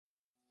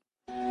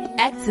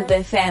Active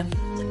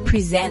FM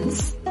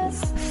presents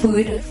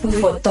Food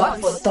for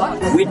Thought.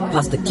 With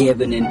Pastor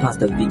Kevin and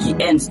Pastor Vicky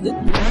Anston.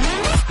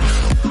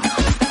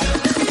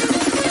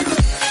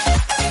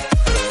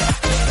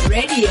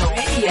 Radio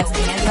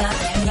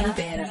has never been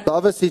better. So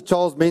obviously,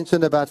 Charles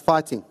mentioned about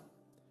fighting.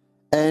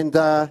 And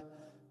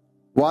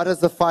why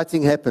does the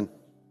fighting happen?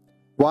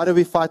 Why do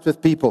we fight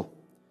with people?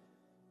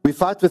 We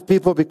fight with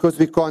people because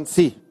we can't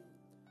see.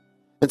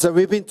 And so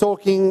we've been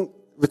talking,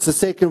 it's the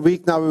second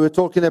week now, we were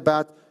talking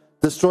about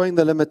destroying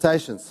the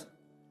limitations.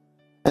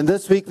 And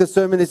this week the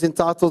sermon is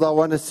entitled, I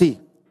Want to See.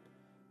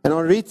 And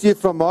I'll read to you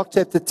from Mark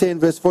chapter 10,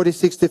 verse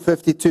 46 to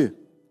 52.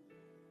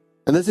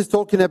 And this is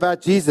talking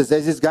about Jesus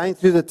as he's going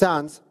through the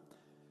towns.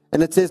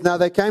 And it says, now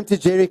they came to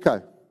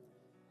Jericho.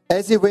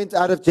 As he went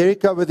out of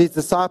Jericho with his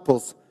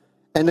disciples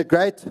and a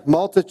great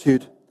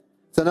multitude.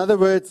 So in other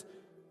words,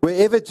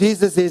 wherever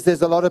Jesus is,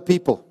 there's a lot of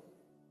people.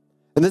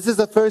 And this is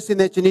the first thing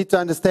that you need to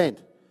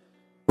understand.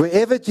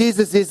 Wherever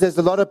Jesus is, there's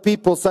a lot of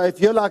people. So if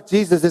you're like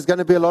Jesus, there's going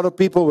to be a lot of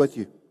people with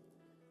you.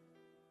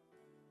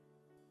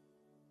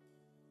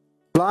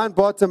 Blind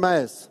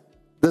Bartimaeus,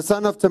 the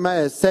son of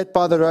Timaeus, sat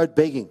by the road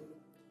begging.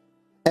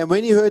 And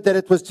when he heard that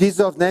it was Jesus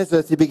of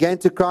Nazareth, he began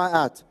to cry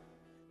out,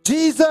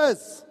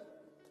 Jesus,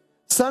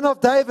 Son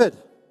of David,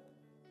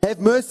 have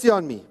mercy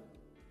on me.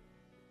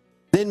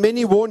 Then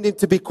many warned him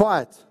to be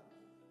quiet.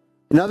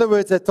 In other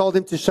words, they told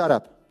him to shut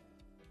up.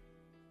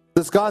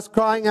 This guy's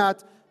crying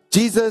out,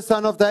 Jesus,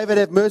 Son of David,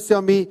 have mercy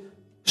on me.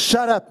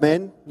 Shut up,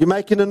 man. You're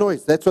making a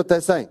noise. That's what they're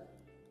saying.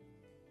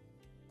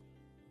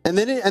 And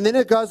then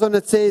it goes on,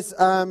 it says,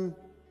 then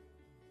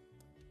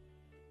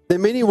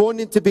many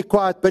warned him to be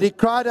quiet, but he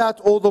cried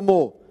out all the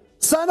more,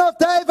 Son of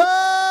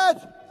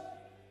David,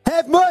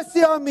 have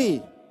mercy on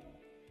me.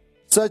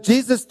 So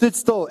Jesus stood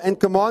still and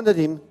commanded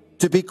him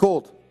to be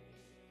called.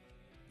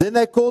 Then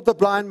they called the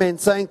blind man,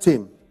 saying to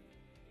him,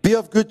 be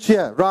of good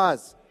cheer,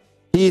 rise,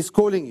 he is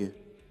calling you.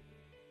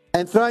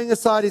 And throwing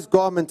aside his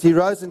garment, he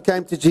rose and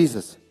came to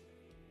Jesus.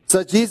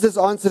 So Jesus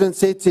answered and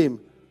said to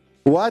him,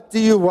 what do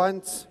you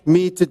want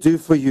me to do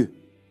for you?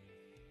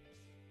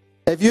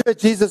 Have you heard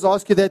Jesus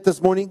ask you that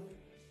this morning?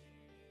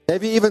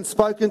 Have you even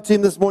spoken to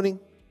him this morning?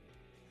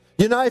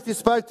 You know, if you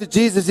spoke to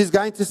Jesus, he's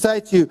going to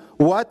say to you,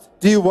 what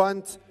do you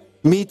want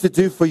me to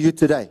do for you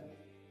today?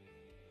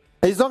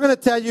 And he's not going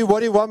to tell you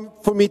what do you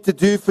want for me to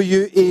do for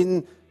you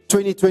in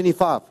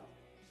 2025.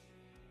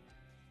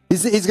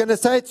 He's going to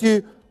say to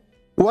you,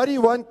 what do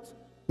you want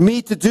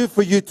me to do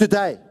for you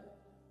today?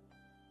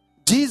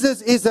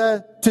 Jesus is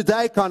a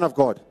today kind of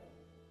God.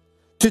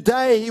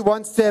 Today he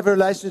wants to have a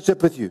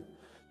relationship with you.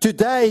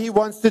 Today he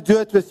wants to do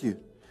it with you.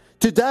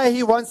 Today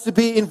he wants to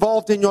be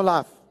involved in your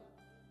life.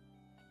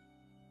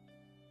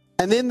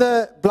 And then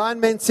the blind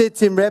man said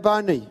to him,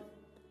 Rabboni,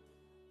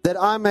 that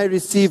I may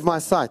receive my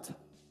sight.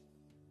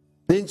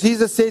 Then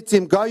Jesus said to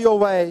him, go your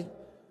way.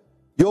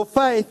 Your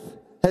faith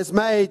has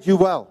made you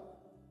well.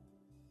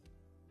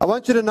 I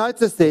want you to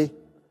notice there,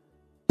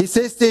 he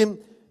says to him,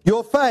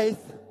 your faith,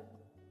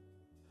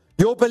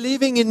 you're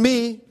believing in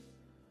me,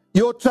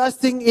 you're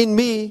trusting in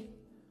me,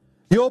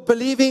 you're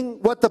believing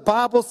what the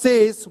Bible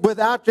says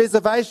without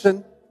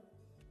reservation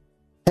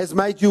has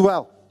made you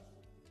well.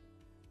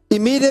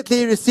 Immediately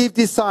he received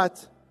his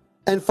sight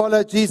and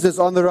followed Jesus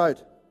on the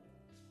road.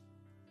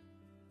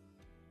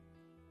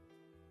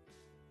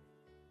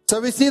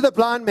 So we see the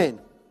blind man.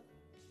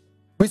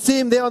 We see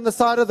him there on the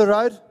side of the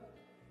road.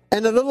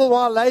 And a little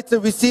while later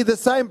we see the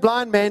same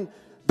blind man,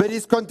 but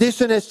his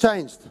condition has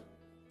changed.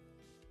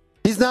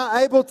 He's now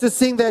able to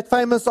sing that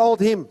famous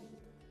old hymn,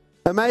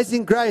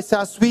 Amazing Grace,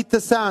 how sweet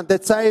the sound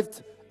that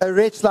saved a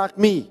wretch like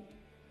me.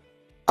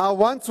 I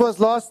once was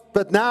lost,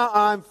 but now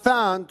I'm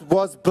found,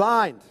 was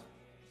blind,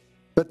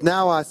 but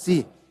now I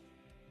see.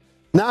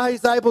 Now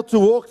he's able to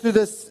walk through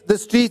the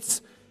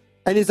streets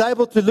and he's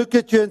able to look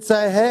at you and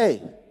say,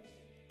 hey,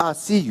 I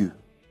see you.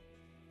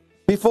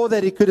 Before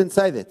that, he couldn't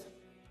say that.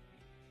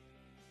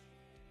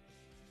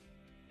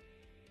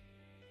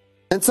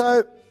 And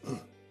so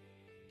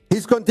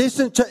his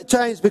condition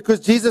changed because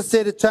Jesus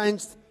said it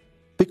changed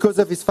because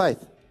of his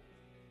faith.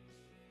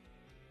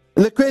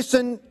 And the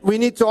question we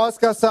need to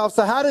ask ourselves,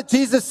 so how did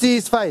Jesus see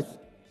his faith?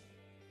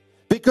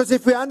 Because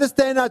if we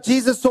understand how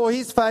Jesus saw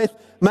his faith,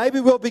 maybe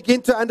we'll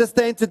begin to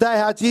understand today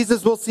how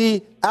Jesus will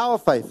see our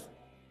faith.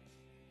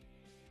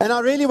 And I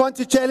really want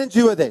to challenge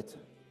you with that.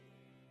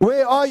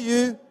 Where are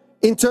you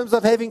in terms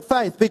of having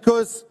faith?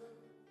 Because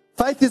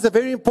faith is a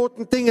very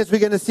important thing, as we're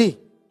going to see.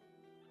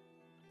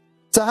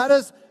 So how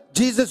does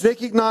Jesus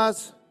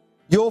recognize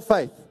your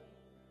faith?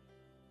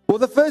 Well,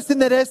 the first thing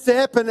that has to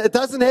happen, it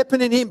doesn't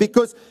happen in him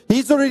because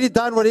he's already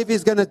done whatever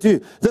he's going to do.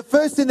 The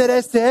first thing that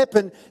has to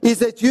happen is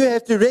that you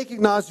have to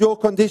recognize your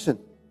condition.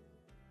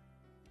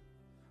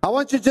 I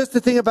want you just to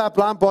think about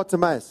blind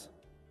Bartimaeus.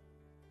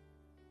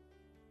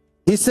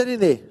 He's sitting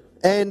there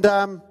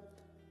and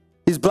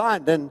he's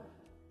blind, and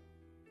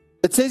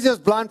it says he was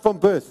blind from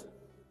birth.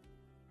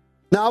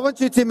 Now I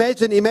want you to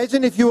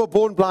imagine if you were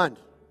born blind.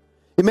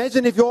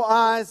 Imagine if your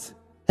eyes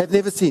have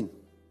never seen.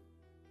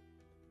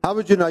 How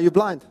would you know you're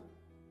blind?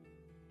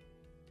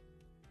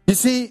 You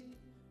see,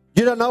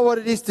 You don't know what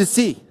it is to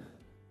see.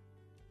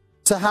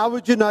 So how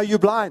would you know you're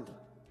blind?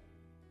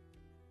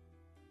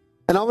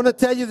 And I want to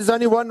tell you, there's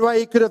only one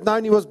way he could have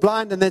known he was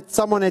blind, and that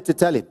someone had to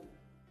tell him.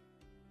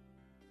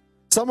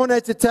 Someone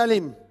had to tell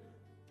him,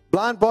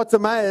 blind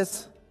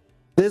Bartimaeus,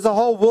 there's a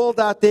whole world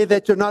out there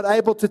that you're not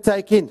able to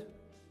take in.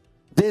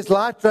 There's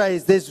light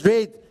rays, there's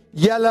red,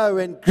 yellow,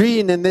 and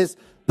green, and there's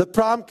the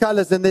prime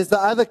colors, and there's the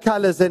other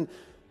colors, and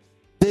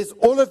there's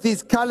all of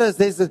these colors.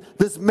 There's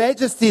this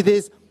majesty.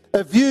 There's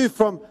a view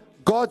from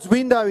God's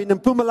window in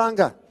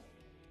Mpumalanga.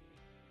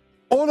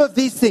 All of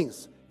these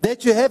things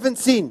that you haven't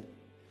seen.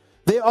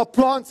 There are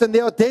plants and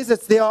there are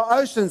deserts. There are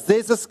oceans.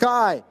 There's a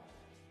sky.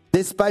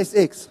 There's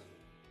SpaceX.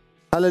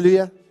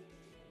 Hallelujah.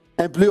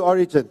 And Blue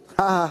Origin.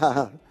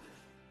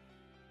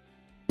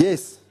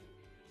 Yes.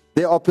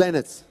 There are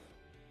planets.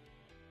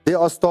 There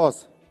are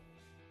stars.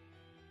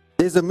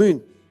 There's a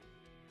moon.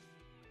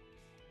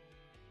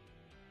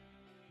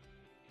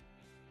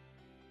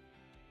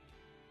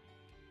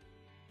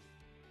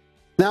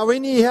 Now,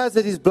 when he hears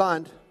that he's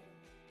blind,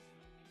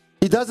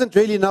 he doesn't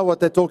really know what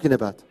they're talking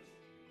about.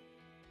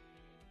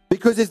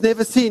 Because he's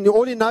never seen.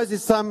 All he knows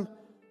is some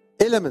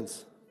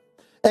elements.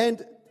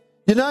 And,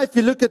 you know, if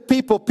you look at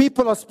people,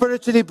 people are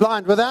spiritually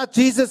blind. Without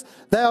Jesus,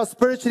 they are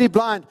spiritually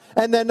blind.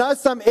 And they know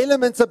some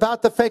elements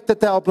about the fact that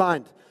they are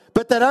blind.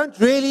 But they don't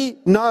really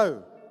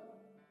know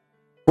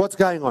what's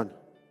going on.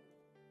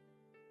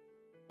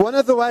 One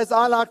of the ways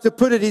I like to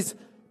put it is,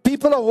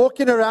 people are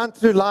walking around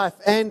through life,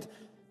 and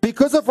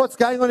because of what's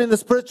going on in the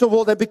spiritual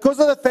world, and because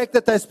of the fact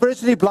that they're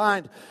spiritually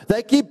blind,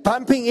 they keep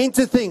bumping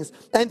into things,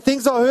 and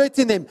things are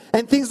hurting them,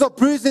 and things are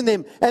bruising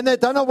them, and they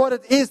don't know what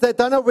it is, they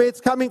don't know where it's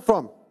coming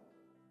from.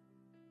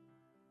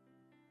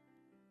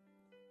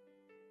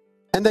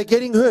 And they're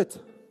getting hurt,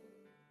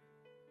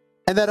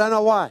 and they don't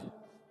know why.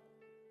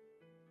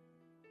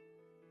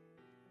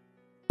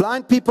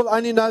 Blind people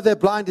only know they're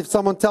blind if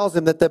someone tells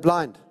them that they're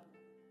blind.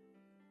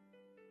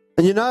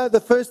 And you know,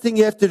 the first thing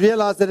you have to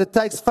realize, that it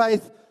takes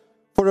faith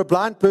for a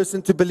blind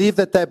person to believe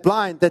that they're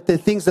blind, that they're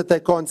things that they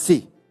can't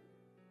see.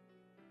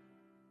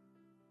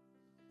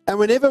 And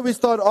whenever we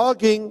start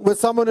arguing with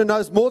someone who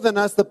knows more than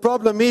us, the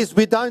problem is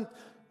we don't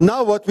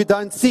know what we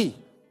don't see.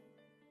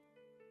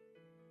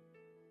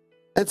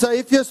 And so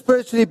if you're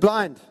spiritually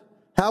blind,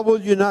 how will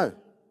you know?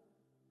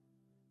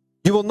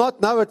 You will not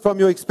know it from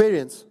your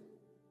experience.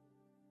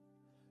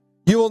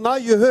 You will know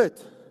you hurt.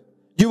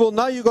 You will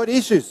know you got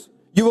issues.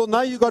 You will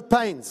know you got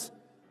pains.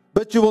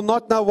 But you will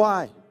not know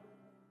why.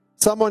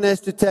 Someone has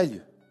to tell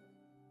you.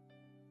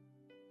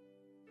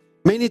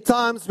 Many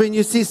times when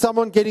you see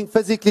someone getting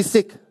physically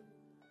sick,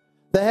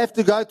 they have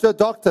to go to a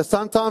doctor.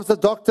 Sometimes the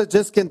doctor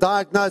just can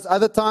diagnose.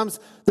 Other times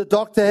the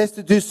doctor has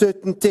to do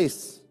certain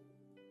tests.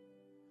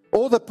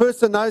 All the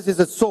person knows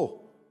is it's sore.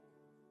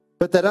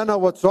 But they don't know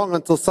what's wrong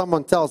until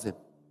someone tells him.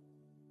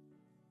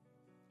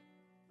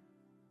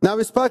 Now,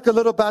 we spoke a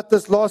little about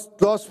this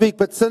last week,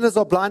 but sinners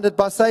are blinded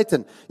by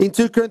Satan. In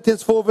 2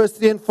 Corinthians 4, verse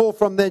 3 and 4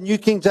 from the New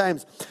King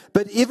James.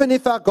 But even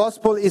if our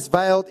gospel is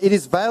veiled, it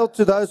is veiled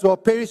to those who are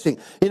perishing.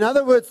 In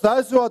other words,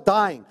 those who are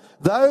dying,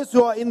 those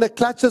who are in the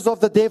clutches of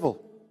the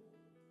devil.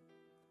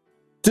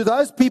 To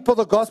those people,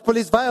 the gospel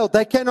is veiled.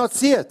 They cannot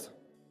see it.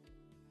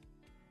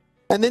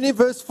 And then in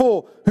verse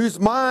 4, whose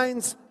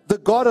minds the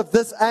God of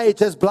this age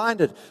has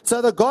blinded.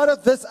 So the God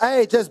of this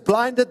age has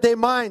blinded their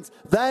minds.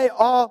 They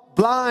are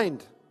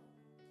blind.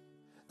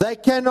 They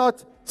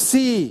cannot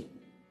see.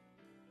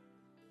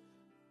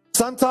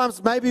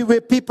 Sometimes maybe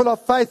we're people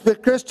of faith, we're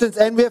Christians,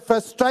 and we're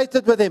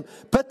frustrated with them,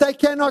 but they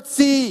cannot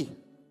see.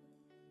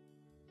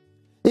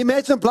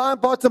 Imagine blind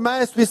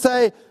Bartimaeus, we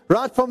say,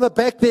 right from the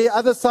back there,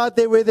 other side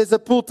there where there's a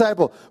pool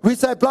table. We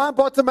say, blind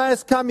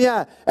Bartimaeus, come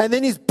here. And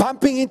then he's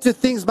bumping into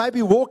things,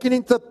 maybe walking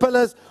into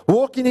pillars,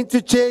 walking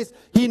into chairs.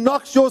 He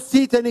knocks your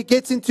seat and he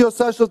gets into your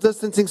social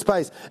distancing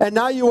space. And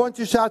now you want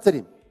to shout at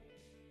him.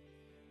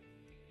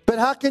 But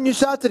how can you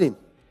shout at him?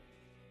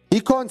 He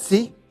can't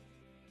see.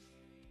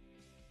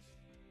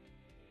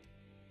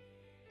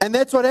 And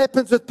that's what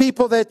happens with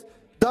people that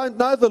don't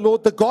know the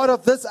Lord. The God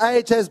of this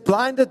age has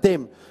blinded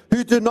them,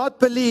 who do not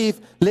believe,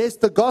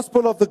 lest the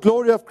gospel of the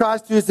glory of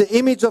Christ, who is the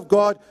image of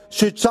God,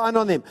 should shine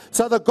on them.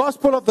 So the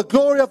gospel of the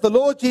glory of the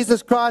Lord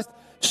Jesus Christ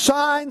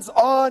shines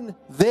on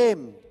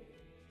them,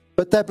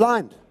 but they're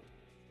blind.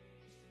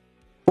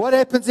 What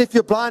happens if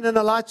you're blind and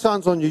a light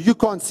shines on you? You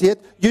can't see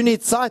it. You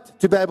need sight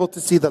to be able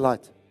to see the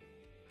light.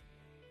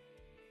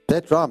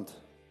 That rhymed.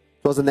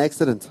 It was an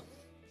accident.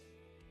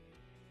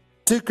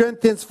 2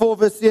 Corinthians 4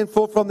 verse 3 and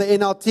 4 from the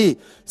NLT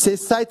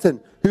says,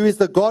 Satan, who is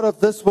the God of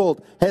this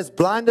world, has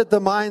blinded the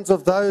minds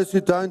of those who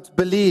don't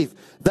believe.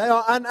 They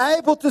are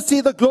unable to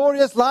see the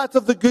glorious light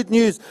of the good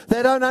news.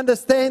 They don't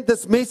understand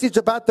this message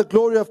about the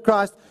glory of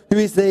Christ, who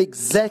is the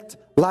exact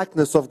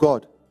likeness of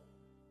God.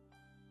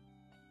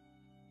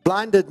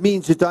 Blinded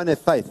means you don't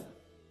have faith.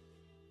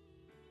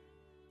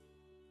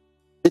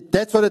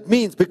 That's what it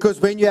means, because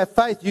when you have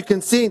faith, you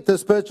can see into the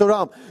spiritual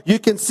realm. You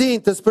can see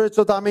into the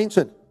spiritual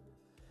dimension.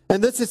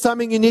 And this is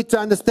something you need to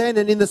understand.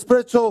 And in the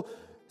spiritual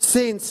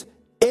sense,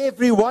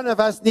 every one of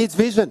us needs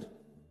vision.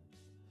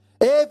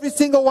 Every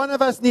single one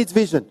of us needs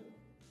vision.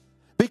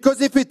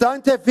 Because if we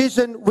don't have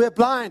vision, we're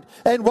blind.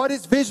 And what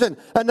is vision?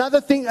 Another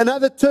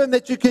term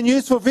that you can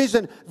use for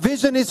vision.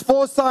 Vision is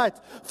foresight.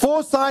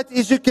 Foresight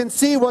is you can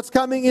see what's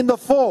coming in the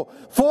fore.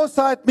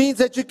 Foresight means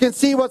that you can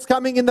see what's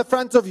coming in the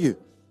front of you.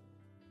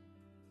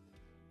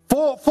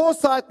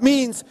 Foresight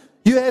means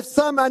you have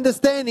some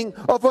understanding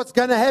of what's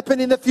going to happen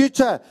in the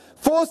future.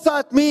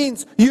 Foresight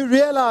means you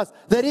realize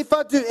that if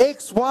I do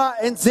X, Y,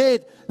 and Z,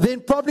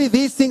 then probably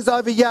these things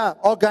over here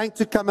are going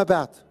to come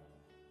about.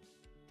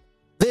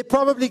 There are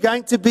probably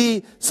going to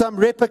be some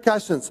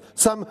repercussions,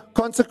 some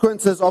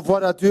consequences of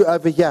what I do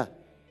over here.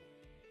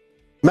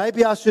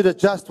 Maybe I should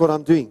adjust what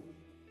I'm doing.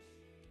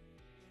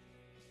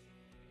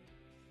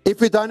 If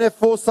we don't have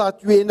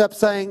foresight, we end up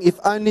saying, if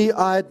only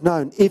I had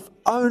known, if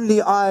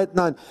only I had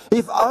known,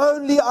 if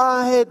only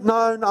I had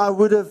known, I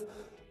would have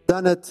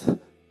done it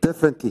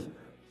differently.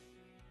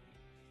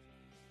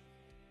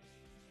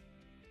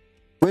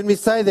 When we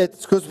say that,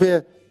 it's because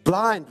we're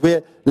blind,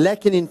 we're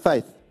lacking in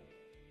faith.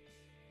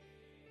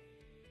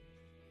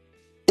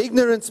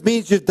 Ignorance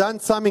means you've done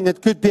something.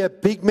 It could be a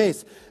big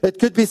mess. It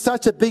could be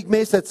such a big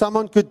mess that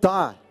someone could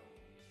die.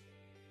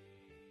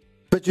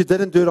 But you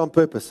didn't do it on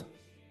purpose.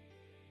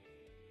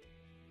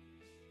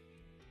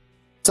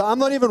 So I'm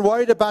not even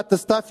worried about the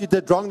stuff you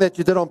did wrong that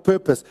you did on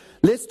purpose.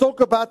 Let's talk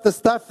about the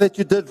stuff that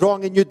you did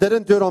wrong and you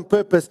didn't do it on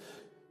purpose.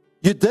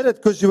 You did it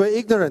because you were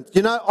ignorant.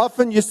 You know,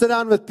 often you sit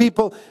down with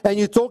people and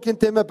you're talking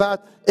to them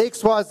about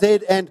X, Y, Z,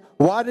 and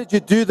why did you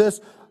do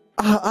this?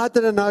 Oh, I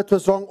didn't know it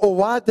was wrong. Or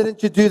why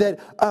didn't you do that?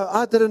 Oh,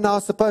 I didn't know I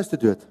was supposed to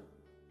do it.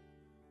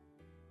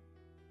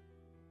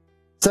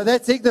 So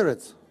that's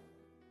ignorance.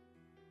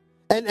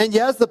 And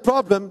here's the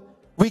problem.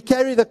 We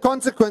carry the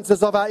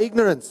consequences of our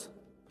ignorance.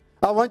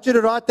 I want you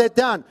to write that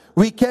down.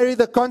 We carry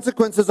the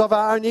consequences of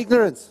our own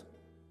ignorance.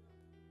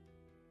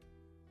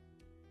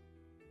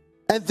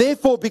 And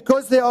therefore,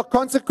 because there are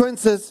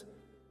consequences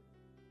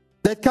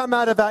that come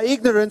out of our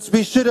ignorance,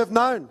 we should have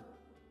known.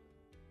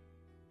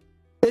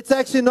 It's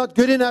actually not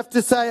good enough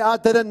to say, I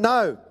didn't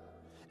know.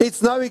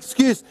 It's no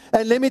excuse.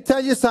 And let me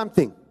tell you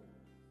something.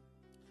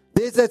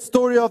 There's that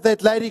story of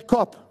that lady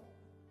cop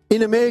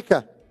in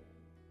America.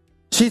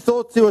 She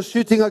thought she was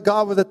shooting a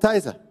guy with a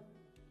taser.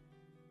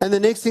 And the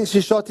next thing,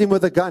 she shot him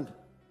with a gun.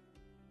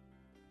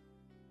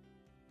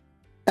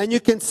 And you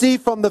can see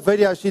from the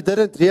video, she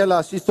didn't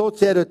realize. She thought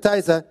she had a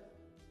taser.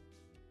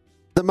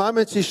 The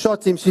moment she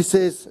shot him, she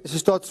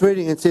starts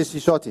swearing and says she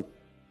shot him.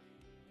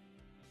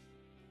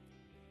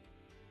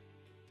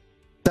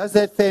 Does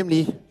that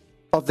family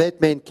of that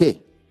man care?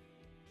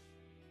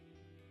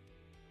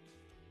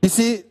 You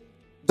see,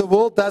 the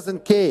world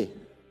doesn't care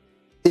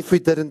if we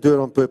didn't do it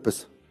on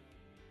purpose.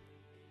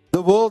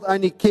 The world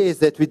only cares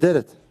that we did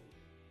it.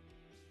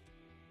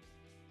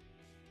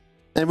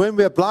 And when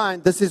we're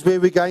blind, this is where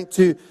we're going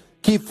to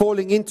keep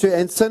falling into,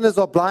 and sinners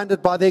are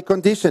blinded by their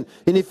condition.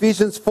 In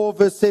Ephesians 4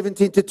 verse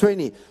 17 to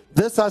 20,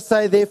 this I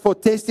say, therefore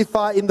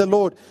testify in the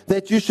Lord,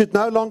 that you should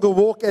no longer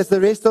walk as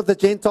the rest of the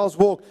Gentiles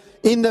walk,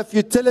 in the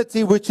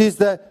futility which is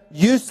the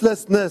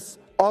uselessness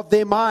of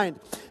their mind,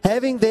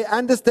 having their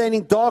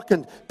understanding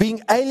darkened,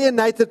 being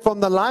alienated from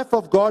the life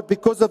of God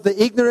because of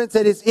the ignorance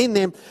that is in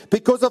them,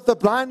 because of the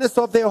blindness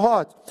of their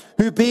heart,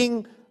 who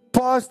being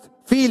past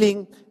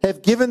feeling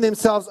have given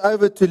themselves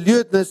over to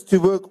lewdness, to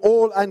work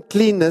all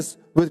uncleanness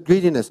with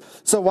greediness.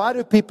 So why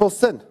do people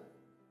sin?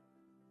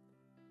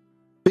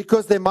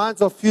 Because their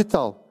minds are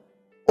futile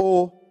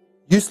or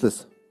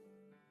useless.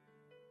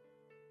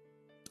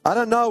 I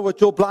don't know what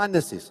your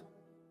blindness is.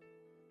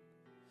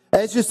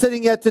 As you're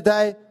sitting here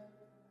today,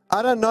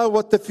 I don't know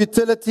what the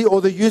futility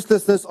or the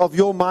uselessness of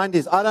your mind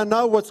is. I don't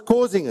know what's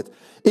causing it.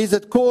 Is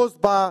it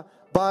caused by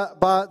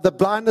the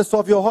blindness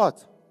of your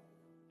heart?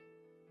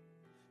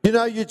 You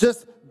know, you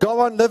just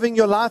go on living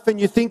your life and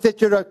you think that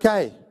you're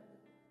okay,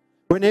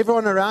 when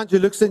everyone around you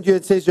looks at you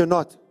and says you're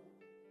not.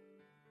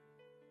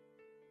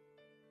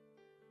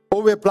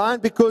 Or we're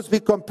blind because we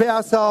compare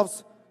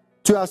ourselves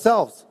to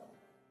ourselves.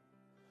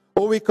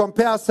 Or we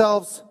compare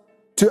ourselves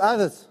to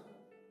others.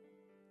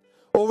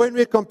 Or when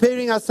we're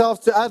comparing ourselves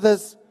to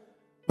others,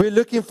 we're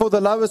looking for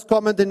the lowest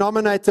common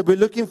denominator. We're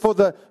looking for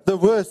the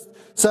worst.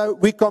 So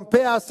we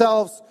compare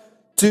ourselves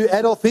to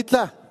Adolf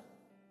Hitler.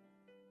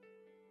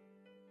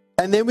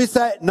 And then we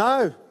say,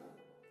 no,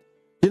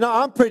 you know,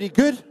 I'm pretty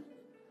good.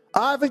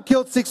 I haven't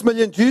killed 6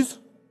 million Jews.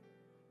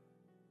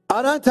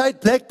 I don't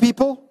hate black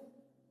people.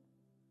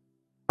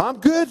 I'm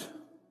good.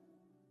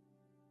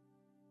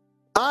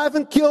 I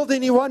haven't killed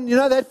anyone. You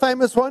know that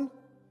famous one?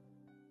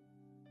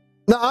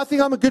 No, I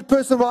think I'm a good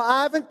person. Well,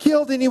 I haven't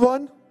killed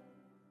anyone.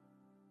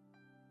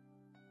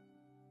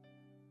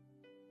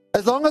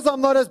 As long as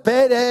I'm not as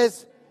bad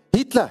as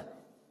Hitler,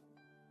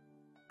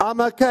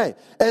 I'm okay.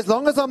 As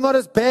long as I'm not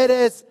as bad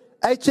as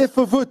H.F.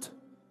 Verwoerd,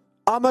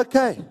 I'm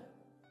okay.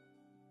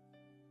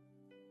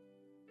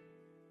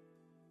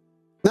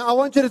 Now, I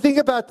want you to think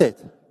about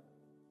that.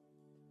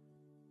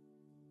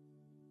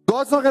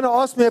 God's not going to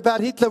ask me about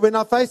Hitler when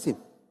I face him.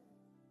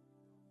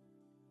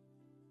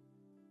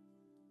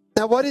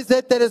 Now, what is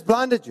that has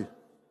blinded you?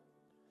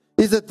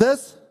 Is it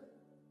this? Is it the ignorance? Is it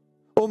the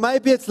Or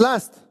maybe it's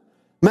lust.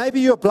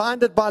 Maybe you're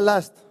blinded by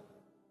lust.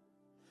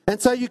 And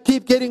so you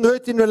keep getting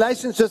hurt in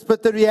relationships,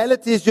 but the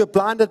reality is you're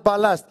blinded by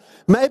lust.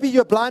 Maybe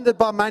you're blinded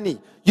by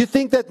money. You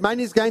think that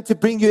money is going to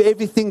bring you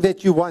everything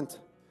that you want.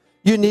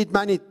 You need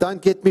money,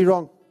 don't get me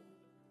wrong.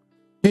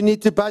 You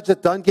need to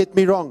budget, don't get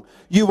me wrong.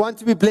 You want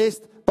to be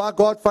blessed by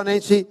God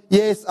financially.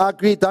 Yes, I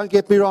agree, don't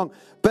get me wrong.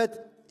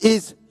 But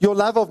is your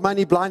love of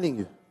money blinding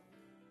you?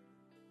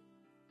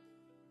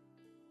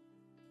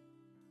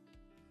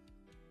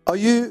 Are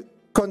you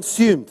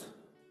consumed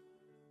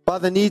by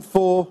the need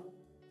for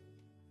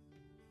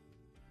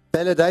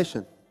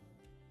validation?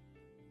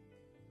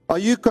 Are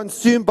you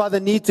consumed by the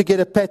need to get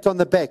a pat on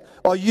the back?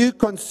 Are you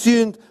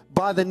consumed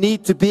by the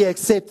need to be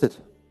accepted?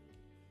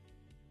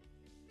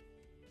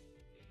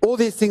 All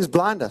these things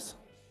blind us.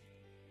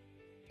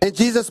 And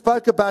Jesus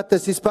spoke about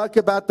this. He spoke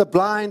about the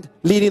blind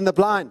leading the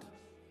blind.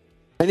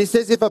 And he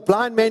says if a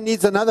blind man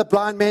needs another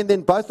blind man,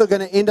 then both are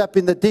going to end up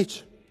in the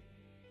ditch.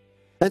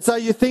 And so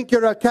you think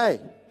you're okay.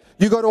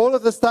 You got all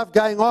of the stuff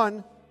going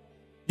on.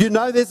 You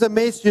know there's a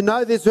mess. You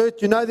know there's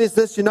hurt. You know there's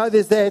this. You know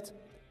there's that.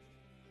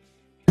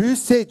 Who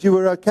said you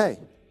were okay?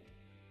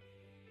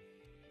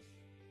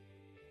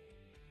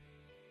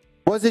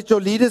 Was it your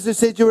leaders who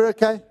said you were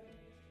okay?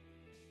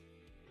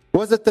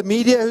 Was it the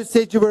media who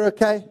said you were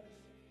okay?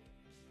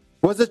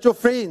 Was it your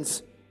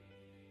friends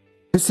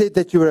who said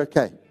that you were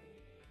okay?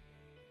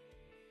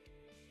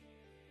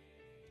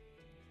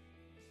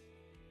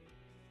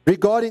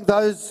 Regarding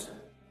those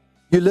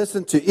you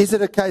listen to, is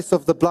it a case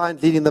of the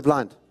blind leading the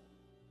blind?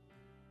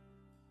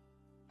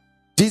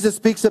 Jesus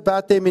speaks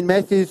about them in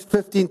Matthew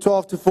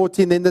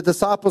 15:12-14. Then the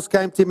disciples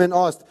came to him and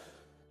asked,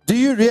 do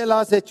you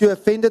realize that you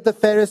offended the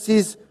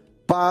Pharisees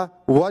by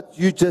what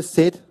you just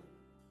said?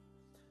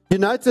 You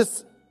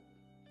notice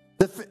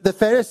the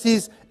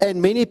Pharisees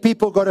and many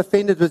people got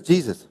offended with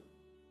Jesus.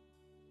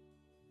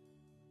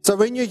 So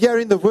when you're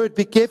hearing the word,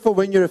 be careful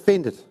when you're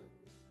offended.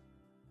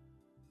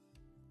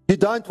 You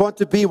don't want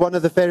to be one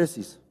of the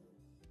Pharisees.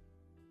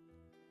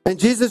 And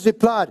Jesus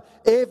replied,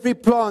 every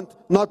plant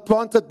not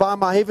planted by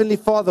my heavenly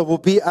Father will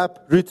be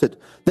uprooted.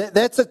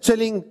 That's a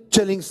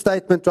chilling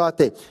statement right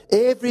there.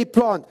 Every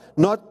plant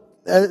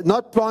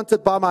not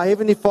planted by my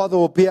heavenly Father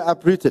will be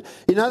uprooted.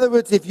 In other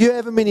words, if you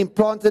haven't been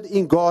implanted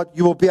in God,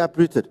 you will be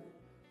uprooted.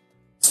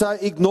 So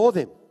ignore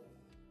them.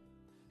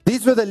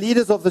 These were the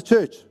leaders of the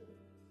church.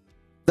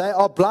 They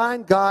are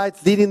blind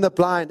guides leading the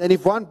blind. And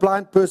if one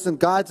blind person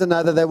guides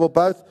another, they will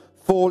both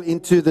fall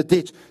into the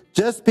ditch.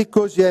 Just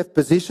because you have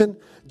position,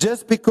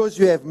 just because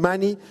you have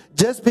money,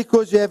 just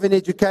because you have an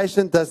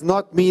education does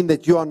not mean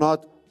that you are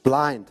not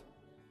blind.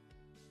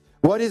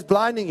 What is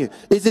blinding you?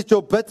 Is it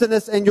your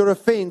bitterness and your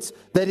offense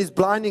that is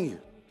blinding you?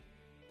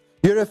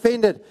 You're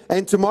offended,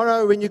 and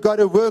tomorrow when you go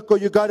to work or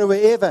you go to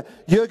wherever,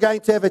 you're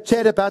going to have a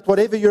chat about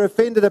whatever you're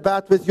offended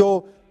about with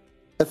your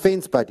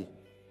offense buddy.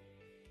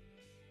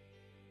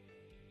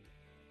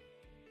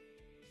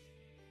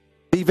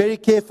 Be very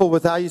careful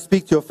with how you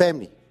speak to your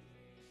family.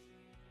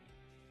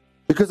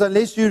 Because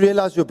unless you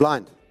realize you're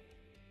blind,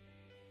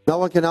 no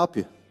one can help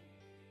you.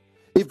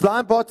 If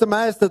blind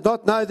Bartimaeus did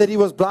not know that he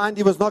was blind,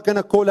 he was not going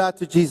to call out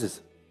to Jesus.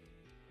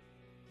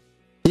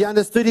 He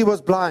understood he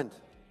was blind.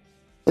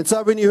 And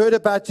so when he heard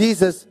about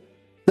Jesus,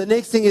 the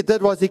next thing he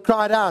did was he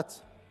cried out,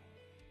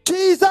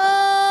 Jesus,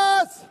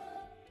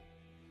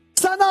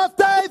 Son of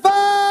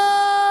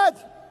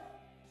David,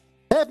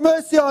 have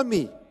mercy on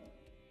me.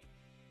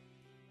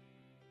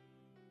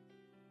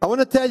 I want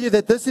to tell you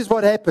that this is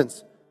what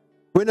happens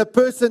when a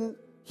person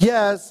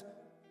hears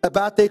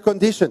about their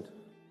condition.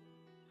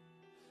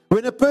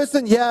 When a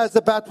person hears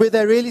about where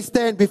they really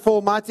stand before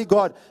Almighty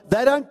God,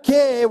 they don't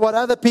care what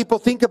other people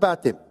think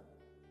about them.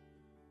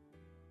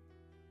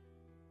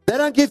 They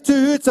don't give two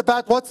hoots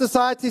about what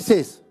society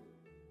says.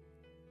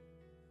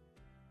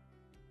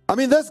 I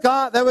mean, this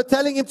guy, they were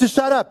telling him to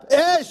shut up.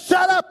 Hey,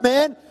 shut up,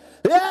 man.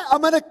 Yeah,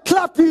 I'm going to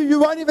clap you. You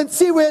won't even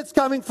see where it's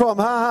coming from.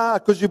 Ha ha,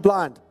 because you're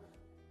blind.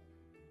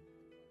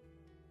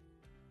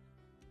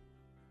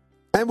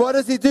 And what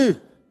does he do?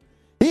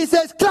 He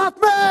says, clap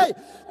me,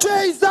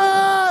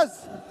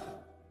 Jesus,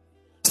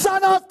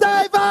 Son of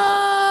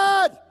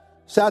David.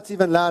 Shouts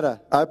even louder.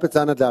 I hope it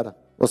sounded louder.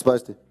 Was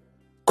supposed to.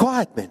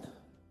 Quiet, man.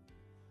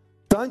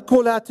 Don't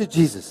call out to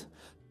Jesus.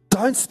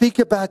 Don't speak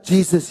about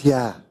Jesus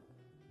here.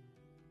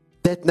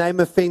 That name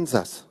offends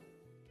us.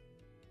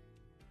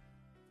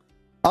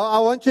 I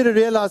want you to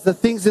realize the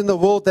things in the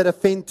world that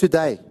offend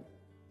today.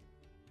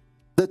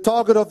 The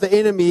target of the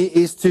enemy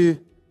is to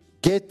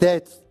get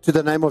that to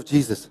the name of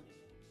Jesus.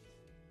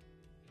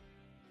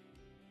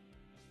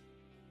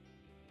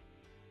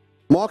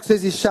 Mark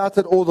says he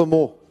shouted all the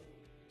more.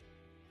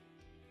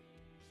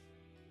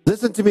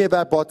 Listen to me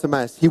about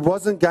Bartimaeus. He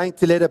wasn't going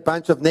to let a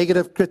bunch of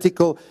negative,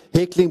 critical,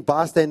 heckling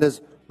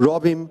bystanders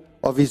rob him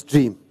of his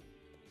dream.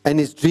 And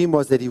his dream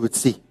was that he would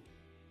see.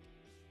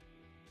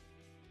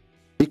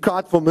 He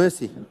cried for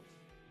mercy.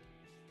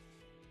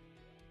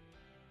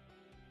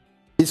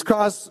 He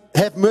cries,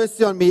 have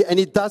mercy on me, and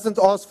he doesn't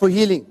ask for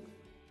healing.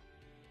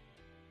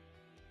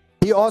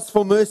 He asks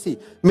for mercy.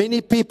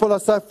 Many people are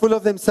so full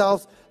of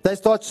themselves, they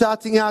start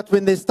shouting out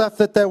when there's stuff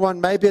that they want.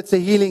 Maybe it's a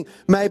healing,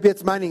 maybe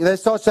it's money. They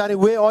start shouting,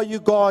 where are you,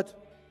 God?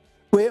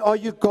 Where are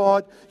you,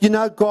 God? You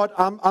know, God,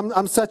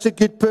 I'm such a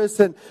good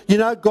person. You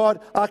know,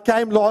 God, I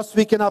came last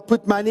week and I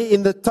put money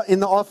in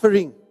the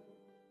offering.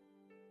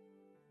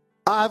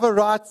 I have a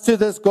right to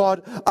this,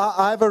 God.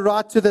 I have a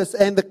right to this.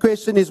 And the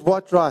question is,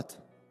 what right?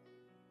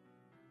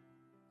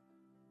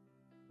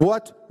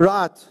 What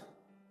right?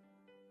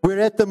 We're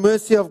at the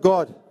mercy of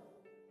God.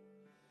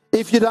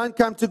 If you don't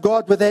come to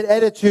God with that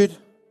attitude,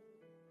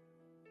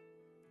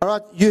 all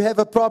right, you have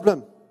a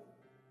problem.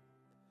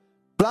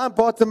 Blind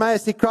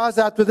Bartimaeus, he cries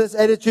out with this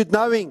attitude,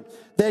 knowing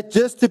that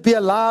just to be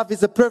alive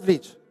is a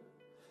privilege.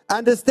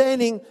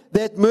 Understanding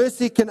that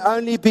mercy can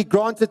only be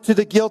granted to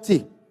the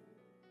guilty.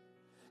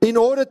 In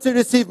order to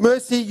receive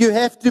mercy, you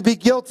have to be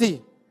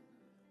guilty.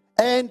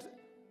 And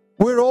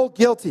we're all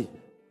guilty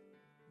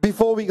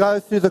before we go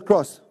through the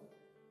cross.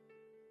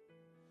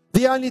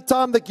 The only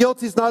time the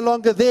guilt is no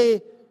longer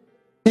there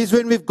is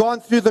when we've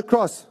gone through the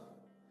cross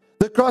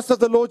of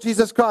the Lord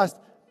Jesus Christ,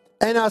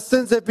 and our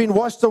sins have been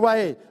washed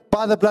away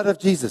by the blood of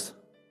Jesus.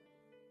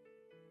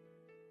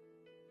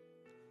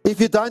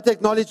 If you don't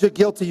acknowledge you're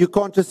guilty, you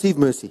can't receive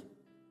mercy.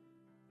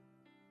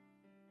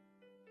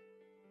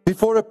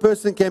 Before a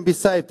person can be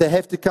saved, they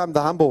have to come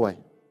the humble way.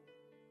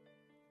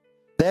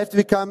 They have to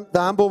become the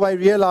humble way,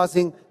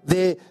 realizing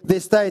their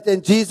state.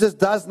 And Jesus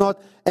does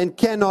not and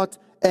cannot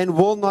and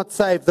will not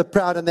save the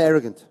proud and the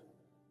arrogant.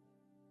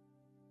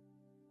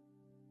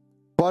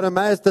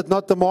 Bartimaeus did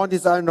not demand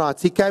his own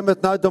rights. He came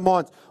with no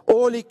demands.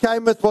 All he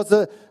came with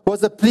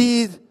was a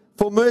plea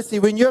for mercy.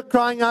 When you're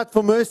crying out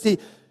for mercy,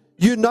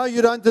 you know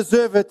you don't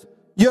deserve it.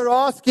 You're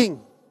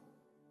asking.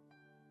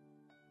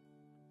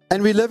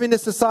 And we live in a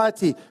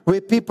society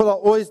where people are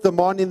always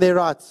demanding their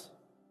rights.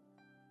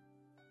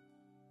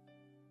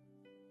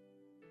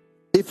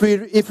 If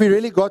we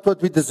really got what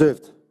we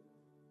deserved,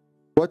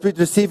 what we'd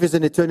receive is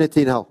an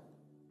eternity in hell.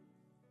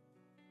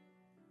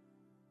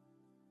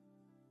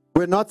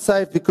 We're not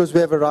saved because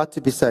we have a right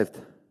to be saved.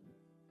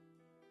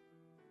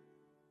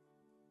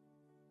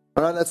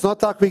 All right, it's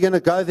not like we're going to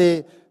go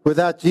there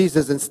without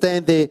Jesus and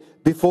stand there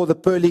before the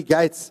pearly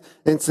gates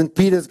and St.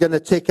 Peter's going to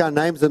check our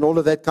names and all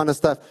of that kind of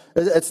stuff.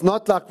 It's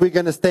not like we're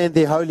going to stand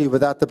there holy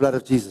without the blood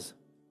of Jesus.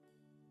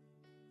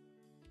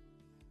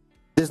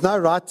 There's no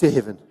right to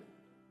heaven.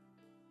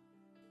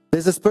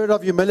 There's a spirit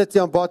of humility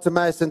on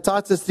Bartimaeus, and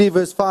Titus 3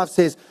 verse 5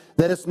 says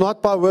that it's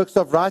not by works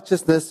of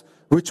righteousness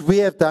which we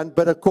have done,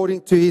 but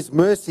according to His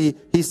mercy,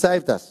 He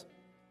saved us.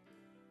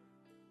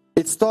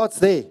 It starts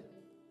there.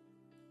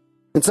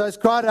 And so he's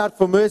cried out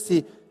for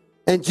mercy,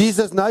 and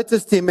Jesus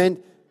noticed him,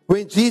 and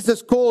when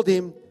Jesus called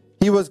him,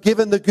 he was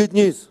given the good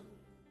news.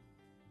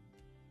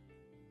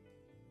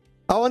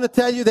 I want to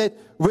tell you that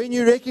when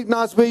you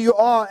recognize where you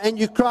are and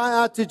you cry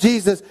out to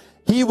Jesus,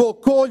 He will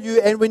call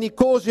you, and when He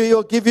calls you,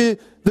 He'll give you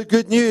the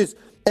good news.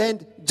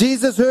 And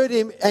Jesus heard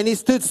him, and he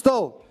stood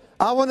still.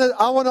 I want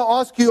to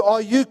ask you,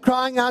 are you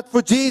crying out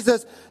for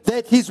Jesus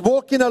that He's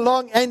walking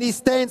along and He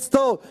stands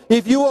still?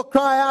 If you will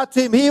cry out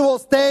to Him, He will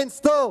stand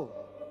still.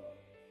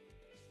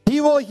 He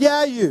will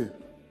hear you.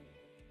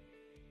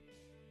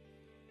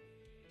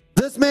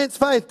 This man's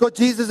faith got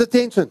Jesus'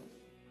 attention.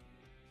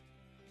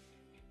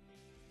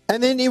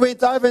 And then he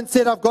went over and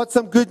said, I've got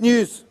some good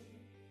news.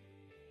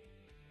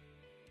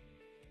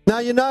 Now,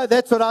 you know,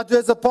 that's what I do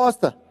as a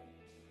pastor.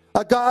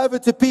 I go over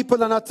to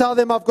people and I tell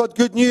them I've got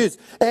good news.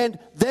 And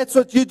that's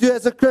what you do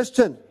as a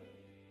Christian.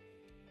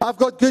 I've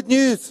got good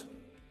news.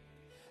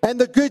 And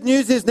the good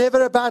news is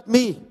never about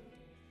me.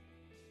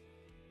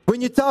 When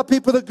you tell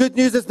people the good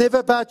news, it's never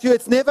about you.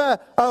 It's never,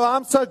 oh,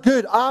 I'm so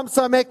good. I'm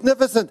so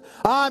magnificent.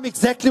 I'm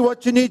exactly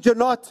what you need. You're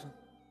not.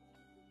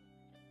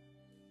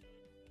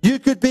 You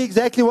could be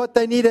exactly what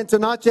they need, and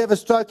tonight you have a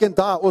stroke and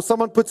die. Or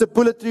someone puts a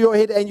bullet through your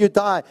head and you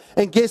die.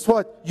 And guess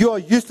what? You are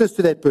useless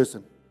to that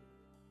person.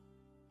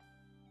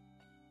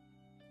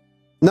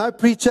 No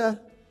preacher,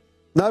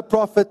 no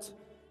prophet,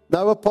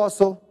 no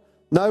apostle,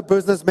 no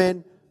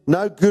businessman,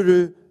 no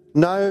guru,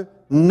 no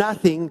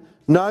nothing,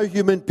 no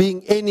human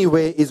being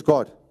anywhere is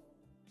God.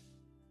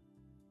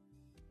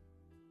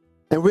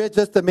 And we're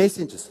just the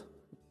messengers.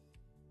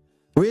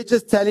 We're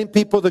just telling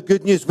people the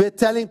good news. We're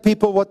telling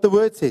people what the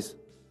Word says.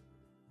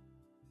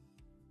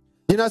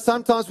 You know,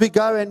 sometimes we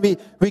go and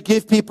we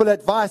give people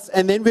advice,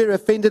 and then we're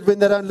offended when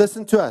they don't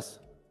listen to us.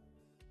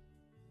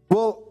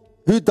 Well,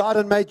 who died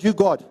and made you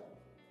God?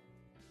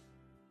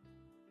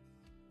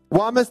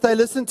 Why must they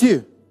listen to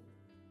you?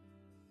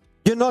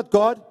 You're not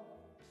God.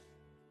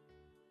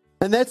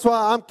 And that's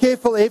why I'm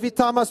careful every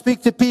time I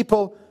speak to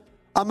people.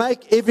 I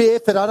make every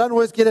effort. I don't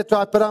always get it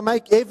right, but I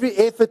make every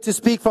effort to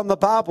speak from the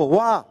Bible.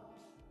 Why?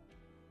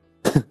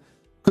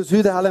 Because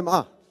who the hell am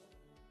I?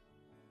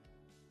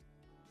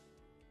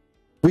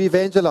 We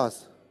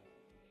evangelize.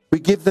 We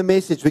give the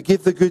message. We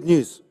give the good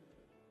news.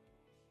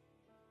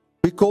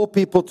 We call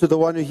people to the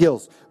one who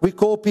heals. We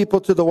call people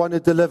to the one who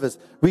delivers.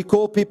 We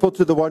call people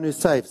to the one who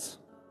saves.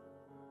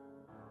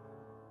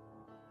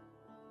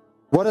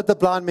 What did the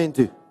blind men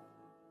do?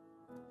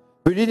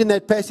 We read in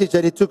that passage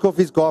that he took off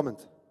his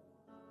garment.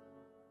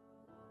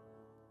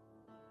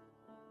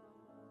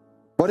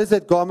 What is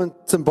that garment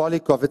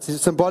symbolic of?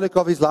 It's symbolic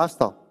of his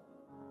lifestyle.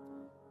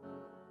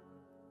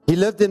 He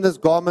lived in this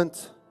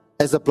garment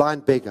as a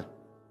blind beggar.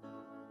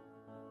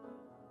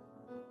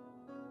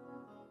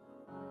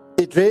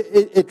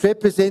 It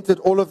represented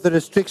all of the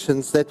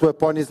restrictions that were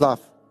upon his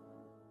life.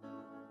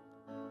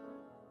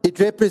 It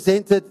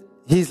represented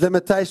his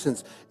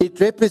limitations. It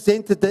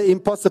represented the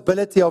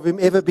impossibility of him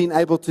ever being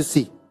able to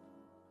see.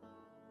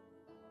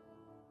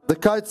 The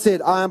coat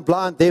said, I am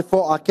blind,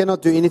 therefore I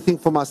cannot do anything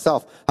for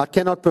myself. I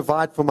cannot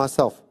provide for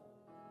myself.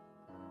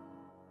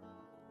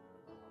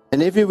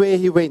 And everywhere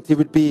he went, he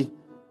would be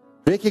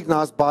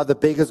recognized by the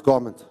beggar's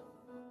garment.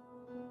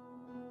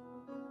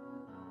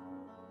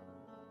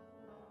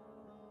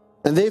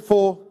 And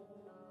therefore,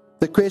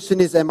 the question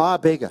is, am I a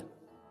beggar?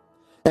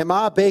 Am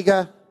I a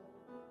beggar?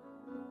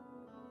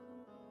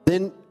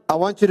 Then I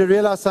want you to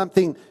realize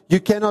something. You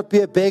cannot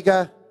be a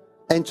beggar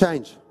and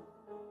change.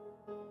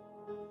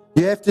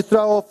 You have to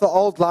throw off the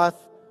old life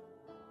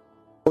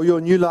or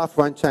your new life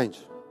won't change.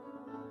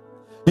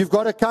 You've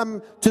got to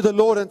come to the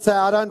Lord and say,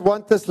 I don't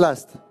want this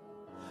lust.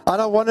 I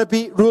don't want to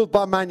be ruled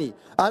by money.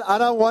 I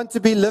don't want to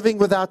be living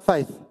without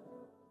faith.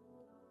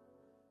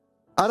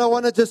 I don't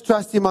want to just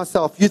trust in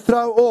myself. You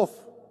throw off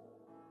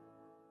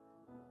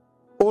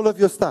all of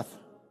your stuff,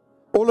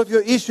 all of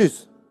your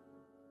issues.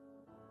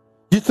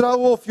 You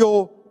throw off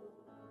your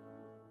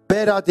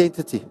bad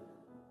identity.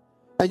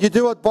 And you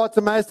do what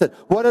Bartimaeus did.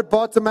 What did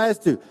Bartimaeus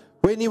do?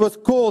 When he was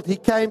called, he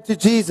came to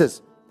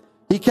Jesus.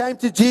 He came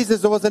to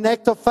Jesus. It was an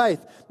act of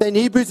faith. Then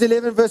Hebrews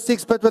 11 verse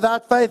 6, but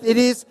without faith it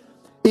is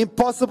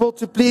impossible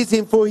to please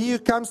him. For he who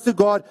comes to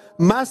God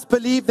must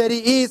believe that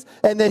he is,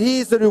 and that he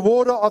is the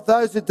rewarder of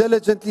those who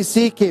diligently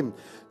seek him.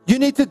 You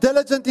need to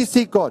diligently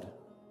seek God.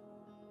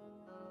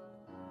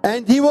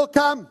 And he will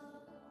come.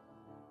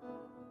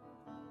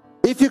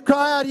 If you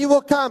cry out, he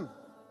will come.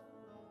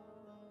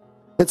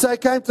 And so I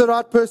came to the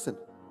right person.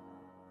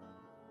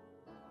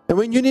 And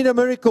when you need a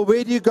miracle,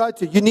 where do you go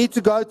to? You need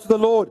to go to the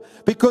Lord.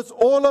 Because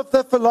all of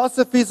the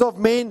philosophies of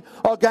men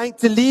are going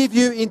to leave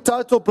you in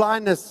total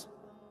blindness.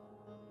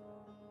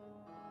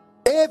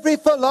 Every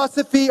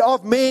philosophy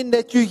of men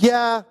that you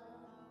hear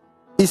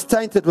is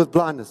tainted with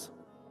blindness.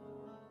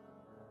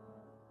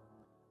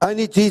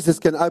 Only Jesus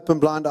can open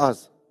blind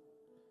eyes.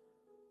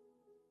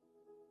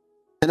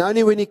 And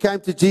only when he came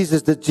to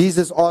Jesus did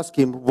Jesus ask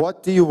him,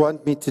 what do you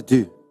want me to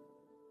do?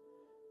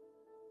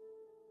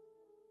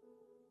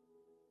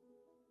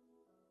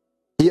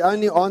 He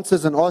only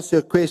answers and asks you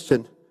a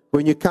question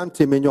when you come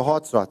to him and your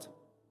heart's right.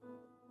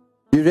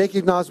 You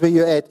recognize where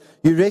you're at.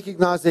 You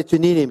recognize that you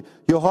need him.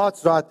 Your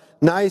heart's right.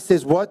 Now he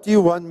says, what do you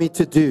want me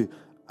to do?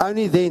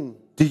 Only then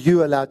do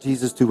you allow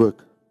Jesus to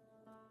work.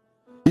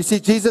 You see,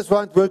 Jesus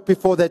won't work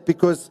before that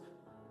because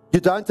you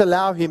don't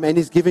allow him and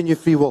he's given you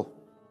free will.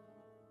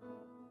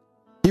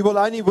 He will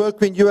only work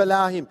when you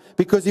allow him,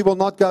 because he will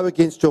not go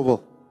against your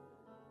will.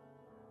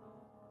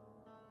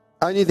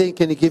 Only then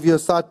can he give you a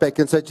sight back.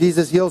 And so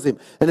Jesus heals him.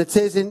 And it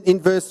says in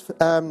verse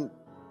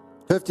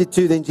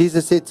 52, then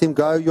Jesus said to him,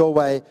 go your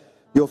way,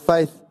 your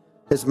faith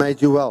has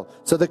made you well.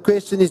 So the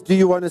question is, do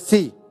you want to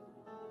see?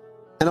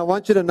 And I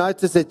want you to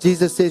notice that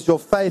Jesus says your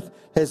faith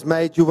has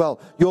made you well.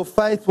 Your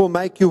faith will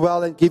make you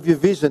well and give you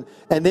vision.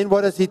 And then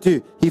what does he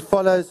do? He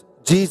follows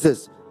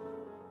Jesus.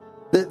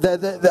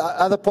 The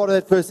other part of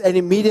that verse, and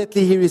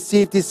immediately he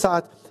received his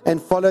sight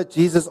and followed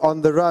Jesus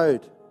on the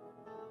road.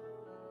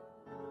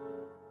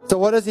 So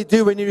what does he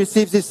do when he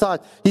receives his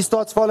sight? He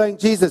starts following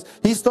Jesus.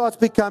 He starts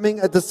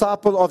becoming a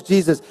disciple of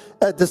Jesus.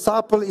 A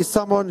disciple is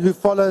someone who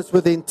follows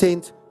with the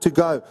intent to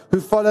go, who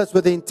follows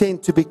with the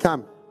intent to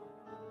become.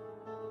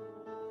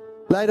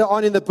 Later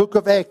on in the book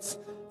of Acts,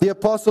 the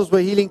apostles were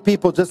healing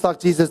people just like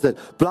Jesus did.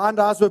 Blind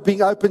eyes were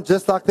being opened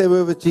just like they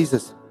were with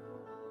Jesus.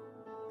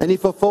 And he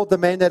fulfilled the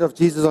mandate of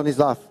Jesus on his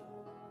life.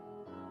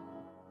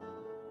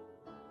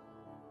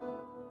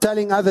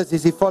 Telling others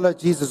as he followed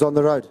Jesus on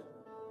the road.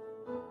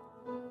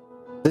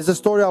 There's a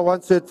story I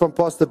once heard from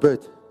Pastor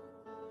Bert.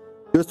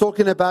 He was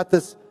talking about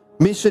this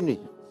missionary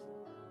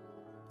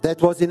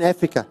that was in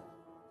Africa.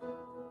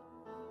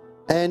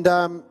 And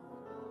a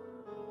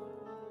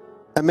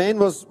man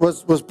was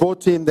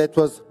brought to him that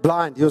was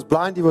blind. He was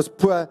blind, he was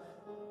poor,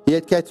 he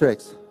had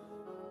cataracts.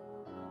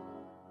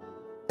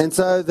 And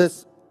so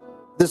this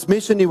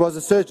missionary was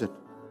a surgeon.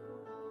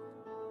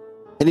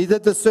 And he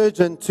did the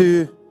surgeon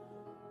to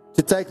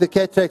take the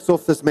cataracts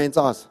off this man's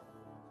eyes.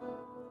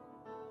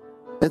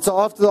 And so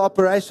after the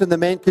operation, the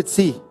man could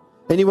see.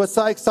 And he was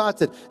so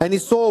excited. And he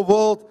saw a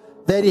world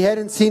that he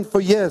hadn't seen for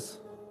years.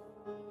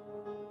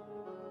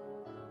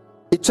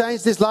 It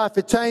changed his life.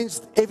 It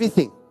changed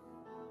everything.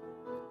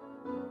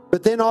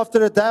 But then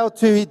after a day or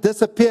two, he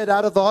disappeared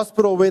out of the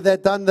hospital where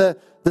they'd done the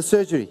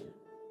surgery.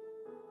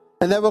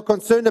 And they were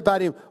concerned about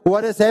him.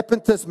 What has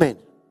happened to this man?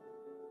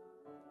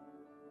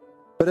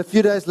 But a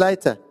few days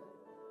later,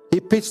 he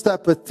pitched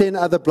up with 10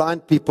 other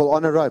blind people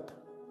on a rope.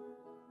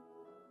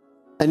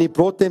 And he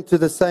brought them to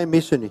the same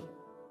missionary.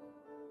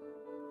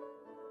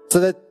 So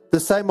that the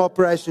same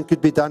operation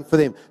could be done for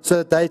them so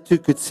that they too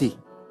could see.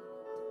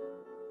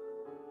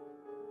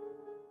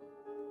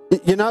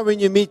 You know, when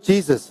you meet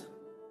Jesus,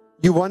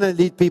 you want to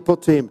lead people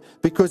to Him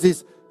because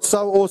He's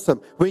so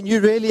awesome. When you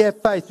really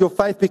have faith, your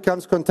faith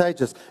becomes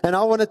contagious. And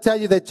I want to tell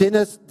you that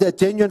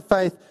genuine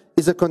faith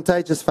is a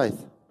contagious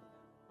faith.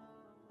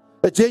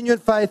 A genuine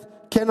faith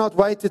cannot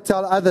wait to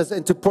tell others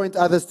and to point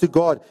others to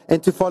God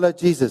and to follow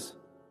Jesus.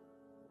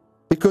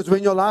 Because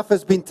when your life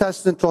has been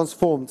touched and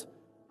transformed,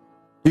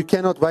 you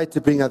cannot wait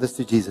to bring others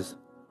to Jesus.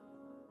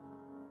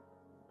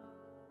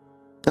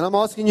 And I'm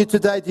asking you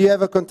today, do you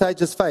have a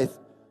contagious faith?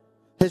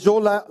 Has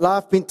your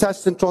life been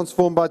touched and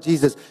transformed by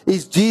Jesus?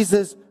 Is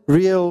Jesus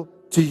real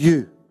to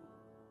you?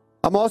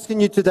 I'm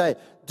asking you today,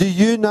 do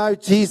you know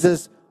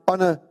Jesus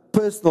on a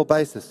personal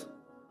basis?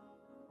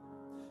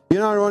 You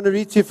know, I want to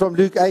read to you from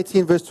Luke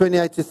 18, verse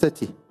 28 to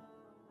 30.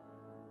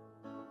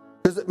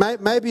 Because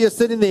maybe you're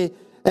sitting there,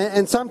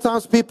 and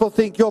sometimes people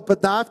think, yo,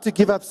 but I have to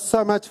give up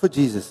so much for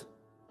Jesus.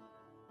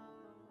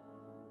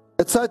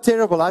 It's so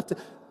terrible. I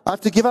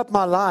have to give up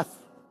my life.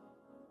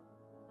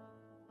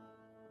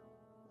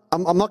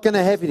 I'm not going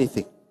to have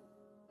anything.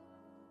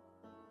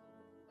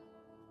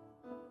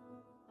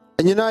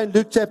 And you know, in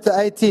Luke chapter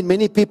 18,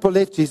 many people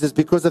left Jesus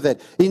because of that.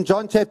 In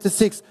John chapter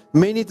 6,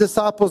 many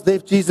disciples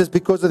left Jesus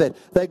because of that.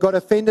 They got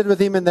offended with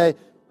Him and they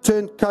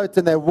turned coat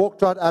and they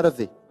walked right out of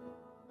there.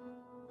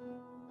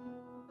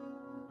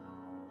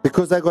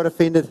 Because they got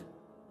offended.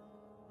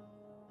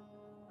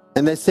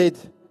 And they said,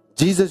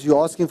 Jesus,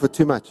 you're asking for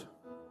too much.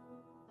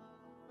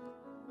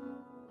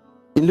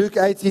 In Luke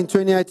 18,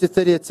 28 to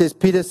 30, it says,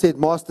 Peter said,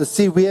 Master,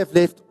 see, we have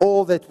left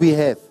all that we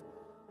have,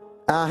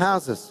 our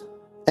houses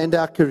and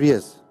our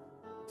careers,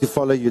 to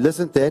follow you.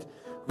 Listen to that.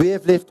 We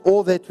have left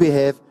all that we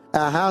have,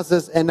 our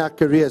houses and our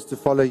careers, to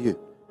follow you.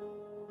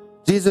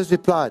 Jesus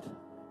replied,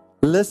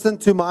 listen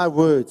to my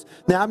words.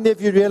 Now, how many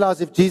of you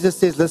realize if Jesus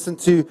says listen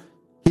to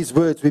His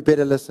words, we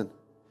better listen?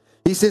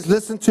 He says,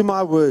 listen to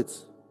my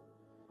words.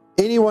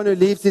 Anyone who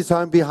leaves his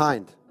home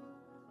behind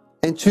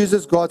and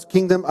chooses God's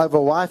kingdom over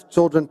wife,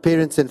 children,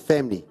 parents, and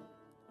family,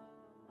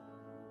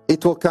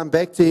 it will come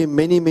back to him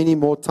many, many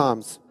more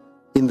times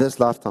in this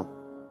lifetime.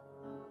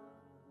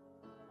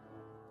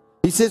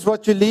 He says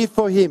what you leave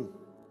for Him,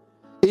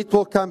 it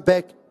will come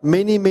back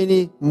many,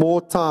 many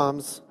more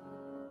times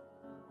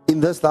in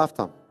this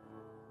lifetime.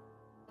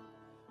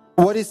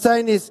 What He's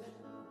saying is,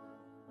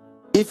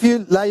 if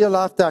you lay your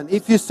life down,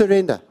 if you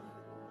surrender,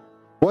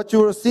 what you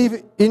will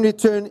receive in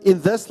return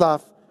in this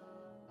life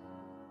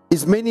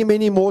is many,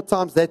 many more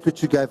times that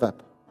which you gave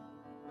up.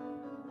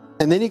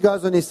 And then He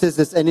goes on, He says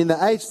this, and in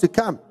the age to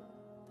come,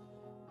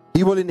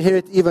 He will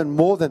inherit even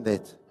more than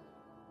that.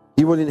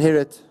 He will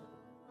inherit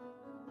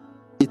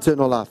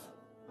eternal life.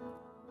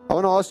 I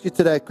want to ask you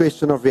today a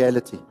question of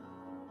reality.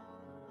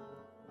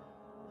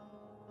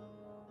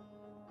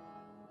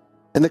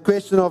 And the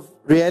question of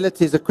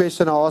reality is a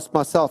question I ask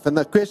myself. And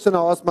the question I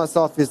ask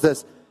myself is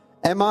this: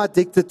 am I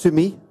addicted to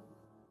me?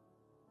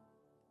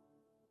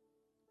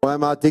 Or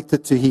am I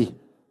addicted to He?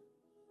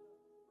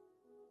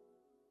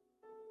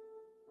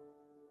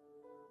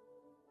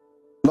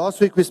 Last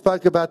week we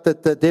spoke about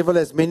that the devil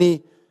has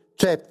many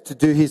traps to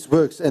do his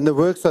works, and the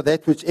works are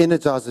that which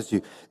energizes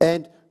you.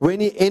 And when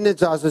he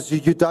energizes you,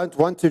 you don't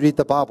want to read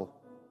the Bible.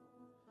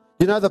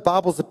 You know the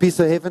Bible's a piece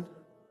of heaven?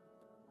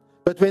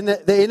 But when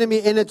the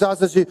enemy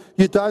energizes you,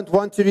 you don't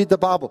want to read the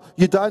Bible.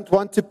 You don't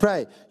want to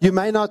pray. You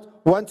may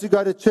not want to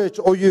go to church,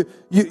 or you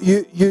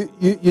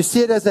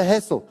see it as a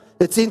hassle.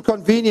 It's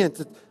inconvenient.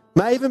 It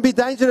may even be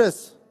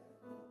dangerous.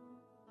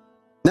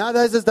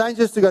 Nowadays it's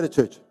dangerous to go to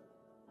church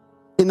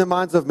in the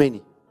minds of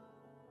many.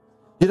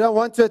 You don't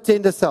want to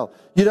attend a cell.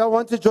 You don't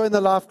want to join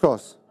the life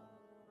class.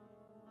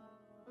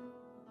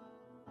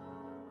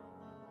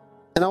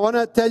 And I want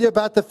to tell you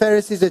about the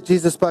Pharisees that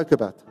Jesus spoke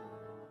about.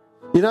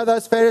 You know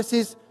those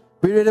Pharisees?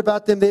 We read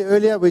about them there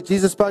earlier, where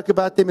Jesus spoke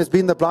about them as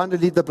being the blind who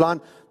lead the blind.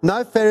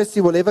 No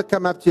Pharisee will ever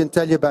come up to you and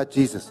tell you about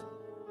Jesus.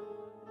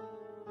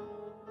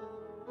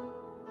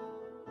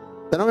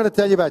 They're not going to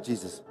tell you about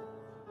Jesus.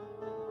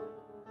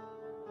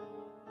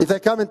 If they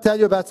come and tell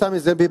you about something,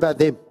 it's going to be about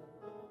them.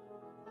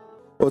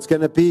 Or it's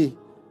going to be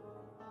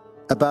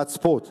about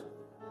sport.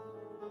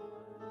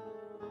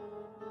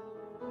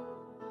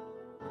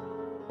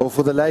 Or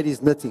for the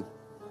ladies, knitting.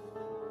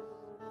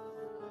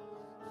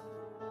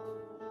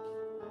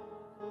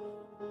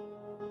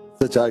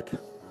 It's a joke.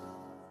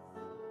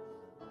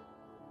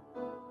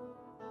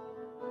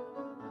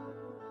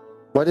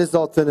 What is the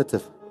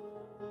alternative?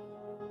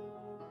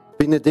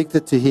 Being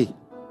addicted to He.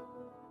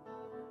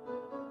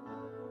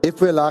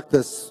 If we're like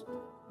this,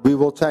 we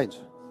will change.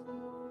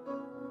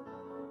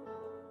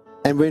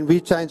 And when we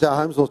change, our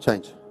homes will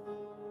change.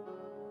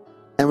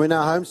 And when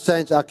our homes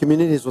change, our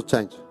communities will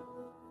change.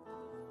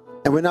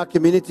 And when our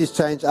communities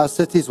change, our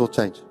cities will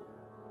change.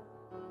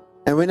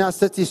 And when our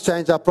cities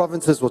change, our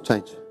provinces will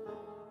change.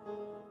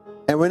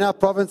 And when our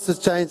provinces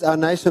change, our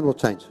nation will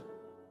change.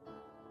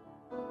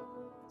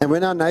 And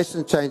when our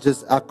nation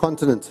changes, our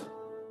continent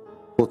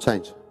will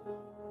change.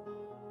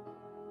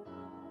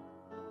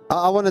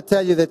 I want to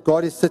tell you that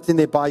God is sitting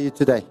there by you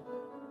today.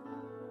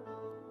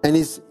 And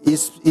he's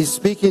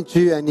speaking to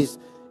you, and he's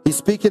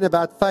speaking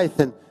about faith.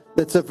 And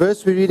it's a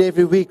verse we read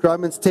every week,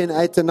 Romans 10,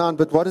 8 and 9.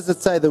 But what does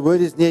it say? The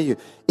word is near you,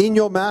 in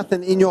your mouth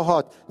and in your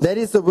heart. That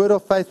is the word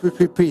of faith which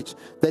we preach.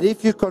 That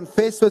if you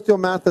confess with your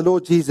mouth the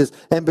Lord Jesus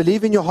and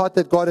believe in your heart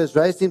that God has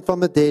raised him from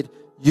the dead,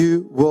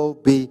 you will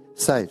be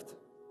saved.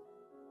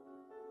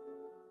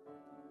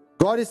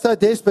 God is so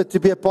desperate to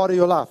be a part of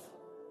your life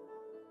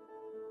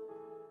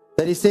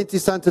that he sent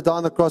his son to die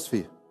on the cross for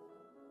you.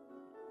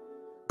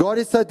 God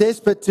is so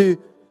desperate to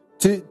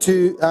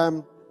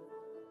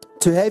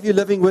have you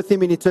living with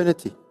him in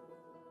eternity,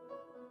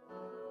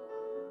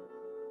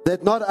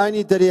 that not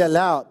only did he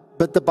allow,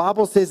 but the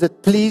Bible says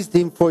it pleased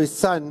him for his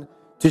son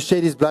to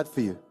shed his blood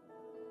for you.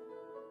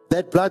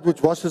 That blood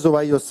which washes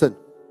away your sin.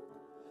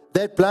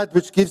 That blood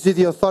which gives you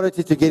the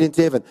authority to get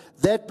into heaven.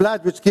 That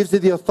blood which gives you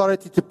the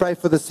authority to pray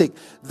for the sick.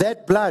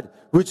 That blood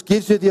which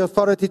gives you the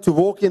authority to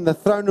walk in the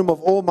throne room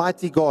of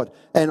Almighty God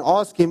and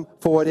ask him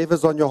for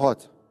whatever's on your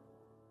heart.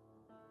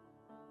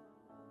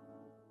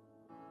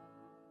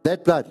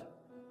 That blood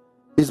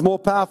is more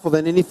powerful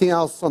than anything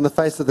else on the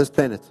face of this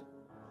planet.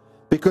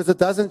 Because it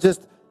doesn't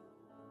just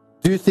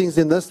do things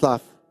in this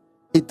life,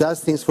 it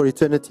does things for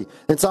eternity.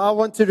 And so I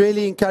want to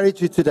really encourage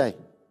you today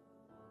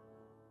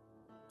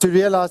to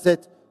realize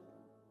that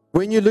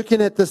when you're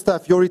looking at this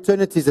stuff, your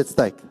eternity is at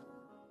stake.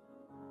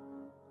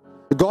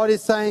 God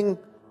is saying,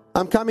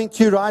 I'm coming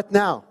to you right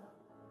now.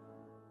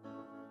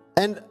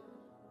 And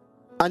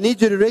I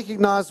need you to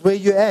recognize where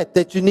you're at,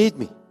 that you need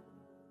me.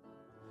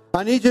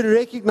 I need you to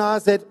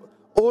recognize that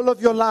all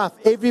of your life,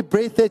 every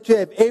breath that you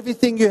have,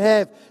 everything you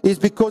have is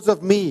because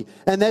of me.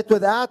 And that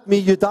without me,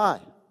 you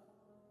die.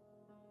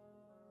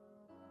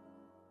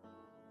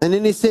 And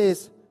then he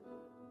says,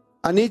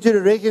 I need you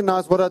to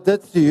recognize what I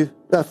did to you,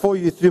 for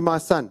you through my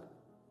son,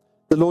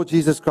 the Lord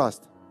Jesus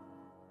Christ.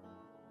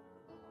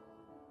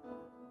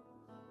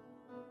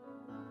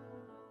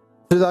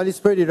 Through the Holy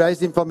Spirit, he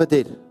raised him from the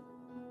dead.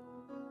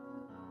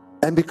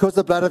 And because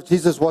the blood of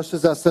Jesus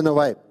washes our sin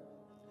away,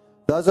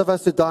 those of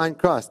us who die in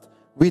Christ,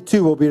 we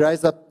too will be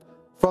raised up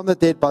from the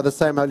dead by the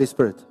same Holy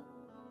Spirit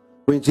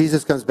when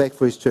Jesus comes back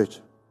for his church.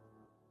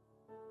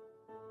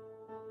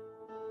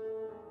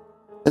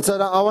 And so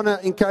I want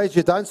to encourage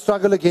you, don't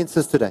struggle against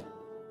this today.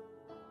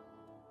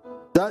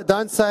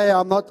 Don't say,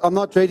 I'm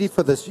not ready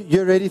for this.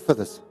 You're ready for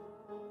this.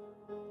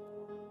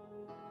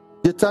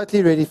 You're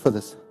totally ready for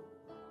this.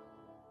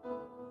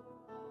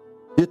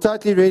 You're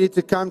totally ready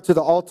to come to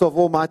the altar of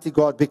Almighty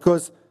God,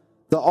 because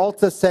the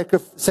altar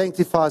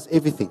sanctifies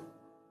everything.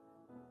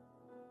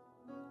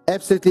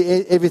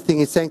 Absolutely everything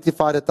is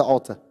sanctified at the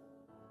altar.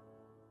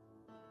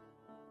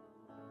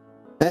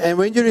 And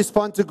when you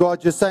respond to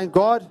God, you're saying,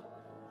 God,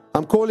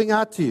 I'm calling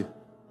out to you.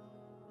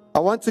 I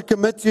want to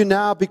commit to you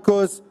now,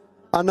 because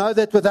I know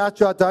that without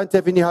you I don't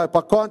have any hope.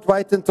 I can't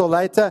wait until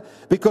later,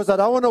 because I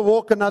don't want to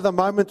walk another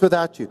moment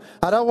without you.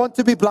 I don't want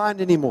to be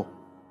blind anymore.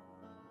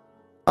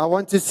 I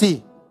want to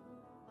see.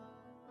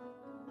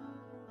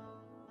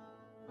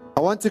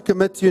 I want to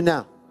commit to you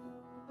now.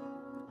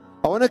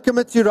 I want to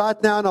commit to you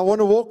right now, and I want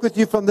to walk with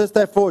you from this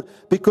day forward,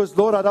 because,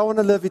 Lord, I don't want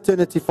to live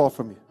eternity far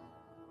from you.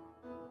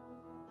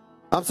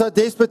 I'm so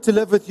desperate to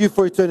live with you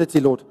for eternity,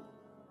 Lord.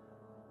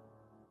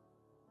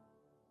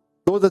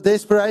 Lord, the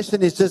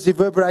desperation is just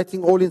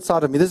reverberating all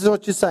inside of me. This is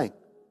what you're saying.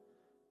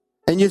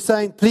 And you're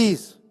saying,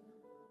 please,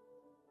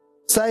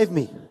 save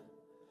me.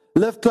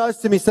 Live close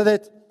to me, so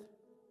that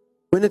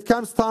when it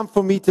comes time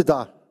for me to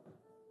die,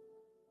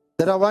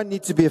 that I won't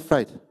need to be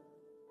afraid,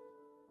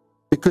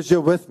 because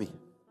you're with me.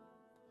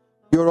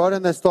 Your rod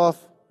and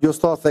your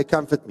staff, they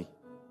comfort me.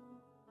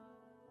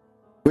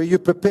 Where you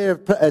prepare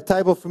a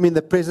table for me in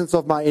the presence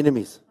of my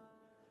enemies.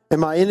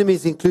 And my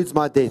enemies includes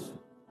my death.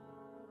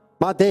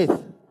 My death.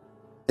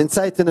 And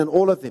Satan and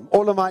all of them,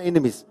 all of my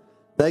enemies,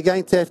 they're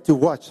going to have to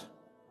watch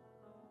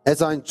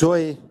as I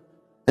enjoy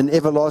an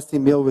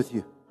everlasting meal with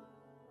you.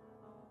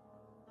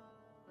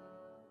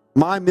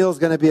 My meal is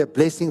going to be a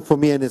blessing for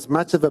me, and as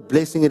much of a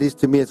blessing it is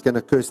to me, it's going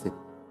to curse them.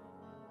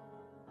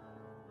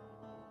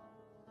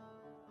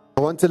 I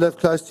want to live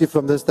close to you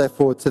from this day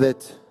forward, so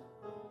that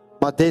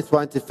my death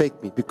won't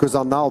affect me, because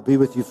I'll now be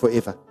with you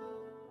forever.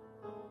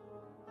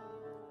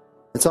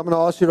 And so I'm going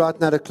to ask you right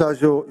now to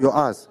close your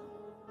eyes.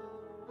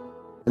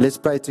 And let's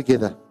pray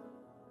together.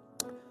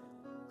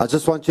 I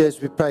just want you, as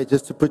we pray,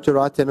 just to put your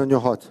right hand on your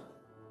heart.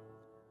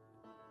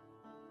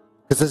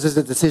 Because this is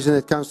a decision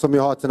that comes from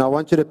your heart. And I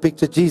want you to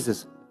picture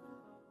Jesus,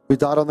 who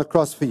died on the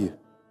cross for you.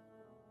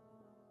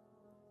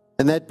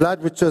 And that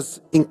blood, which was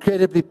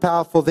incredibly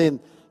powerful then,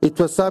 it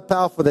was so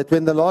powerful that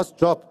when the last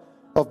drop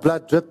of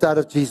blood dripped out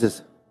of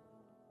Jesus,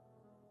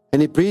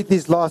 and he breathed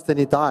his last and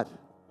he died,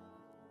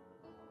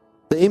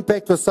 the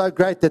impact was so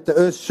great that the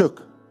earth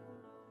shook.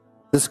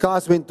 The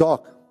skies went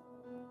dark.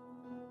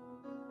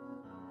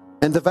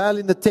 And the veil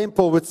in the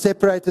temple, which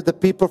separated the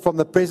people from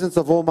the presence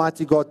of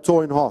Almighty God,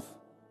 tore in half.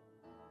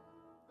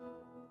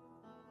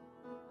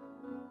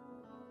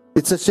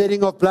 It's a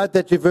shedding of blood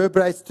that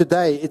reverberates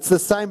today. It's the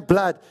same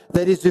blood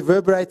that is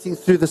reverberating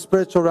through the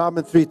spiritual realm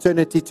and through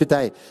eternity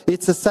today.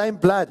 It's the same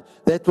blood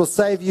that will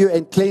save you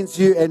and cleanse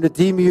you and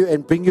redeem you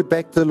and bring you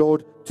back to the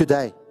Lord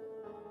today.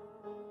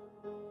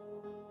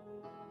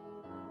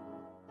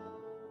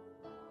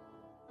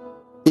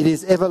 It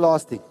is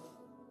everlasting.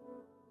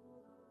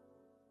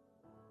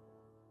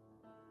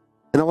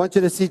 And I want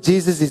you to see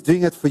Jesus is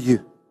doing it for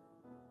you.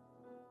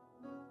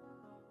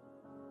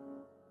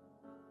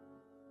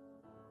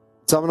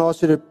 So I'm going to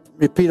ask you to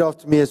repeat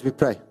after me as we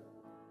pray.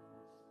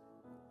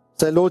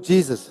 Say, Lord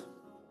Jesus,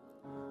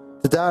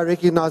 today I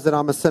recognize that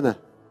I'm a sinner.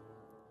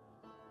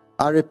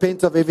 I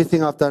repent of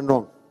everything I've done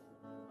wrong.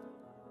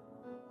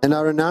 And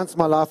I renounce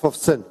my life of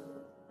sin.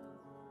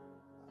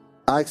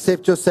 I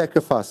accept your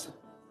sacrifice,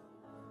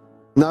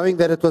 knowing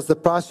that it was the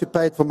price you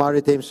paid for my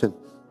redemption.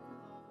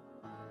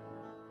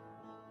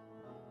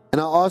 And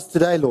I ask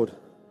today, Lord,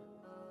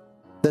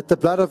 that the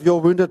blood of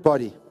your wounded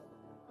body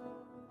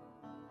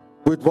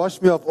would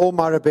wash me of all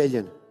my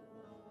rebellion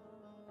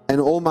and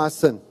all my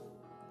sin.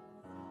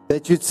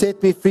 That you'd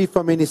set me free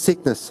from any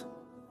sickness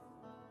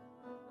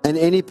and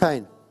any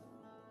pain.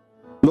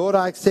 Lord,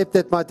 I accept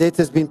that my debt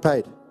has been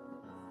paid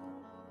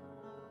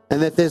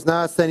and that there's no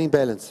outstanding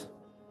balance.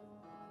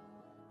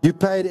 You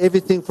paid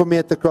everything for me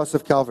at the cross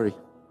of Calvary.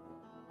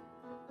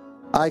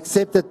 I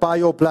accept that by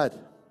your blood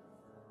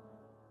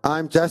I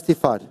am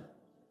justified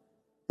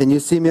and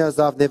you see me as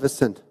I've never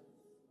sinned.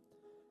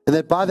 And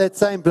that by that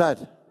same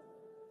blood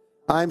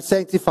I am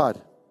sanctified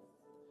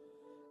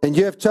and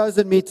you have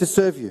chosen me to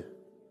serve you.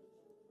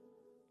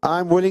 I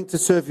am willing to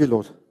serve you,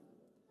 Lord.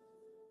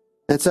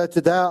 And so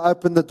today I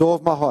open the door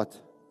of my heart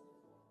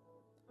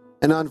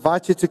and I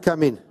invite you to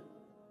come in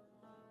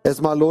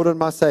as my Lord and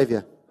my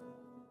Savior.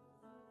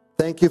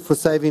 Thank you for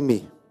saving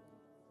me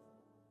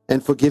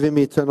and for giving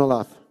me eternal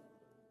life.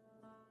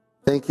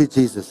 Thank you,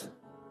 Jesus.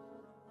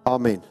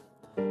 Amen.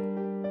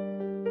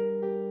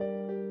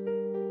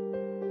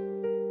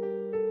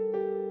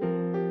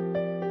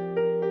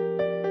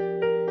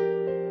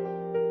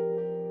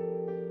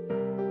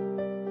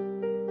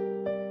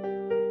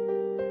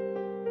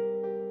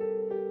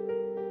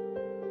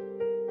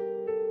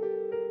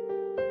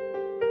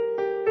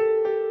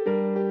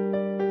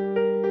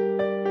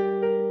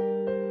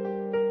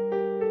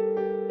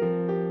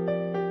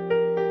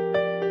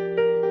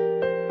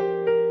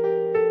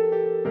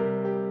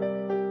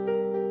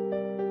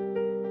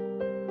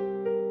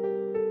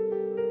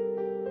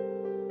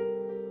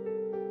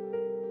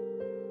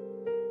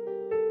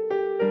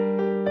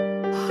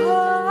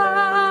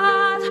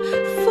 Heart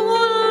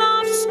full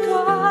of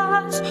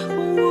scars,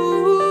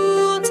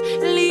 wounds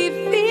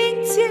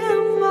leaving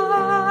tear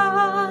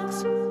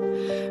marks.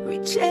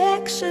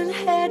 Rejection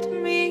had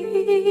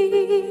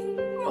me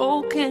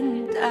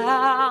broken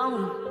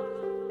down,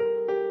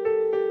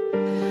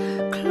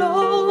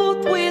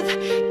 clothed with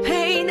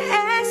pain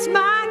as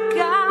my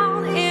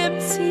gown.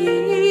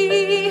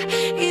 Empty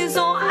is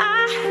all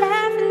I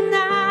have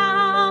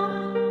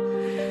now.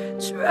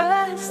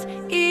 Trust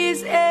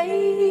is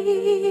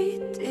a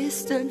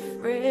distant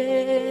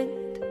friend,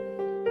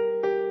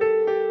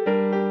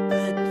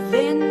 but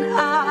then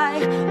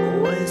I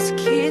was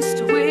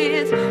kissed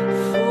with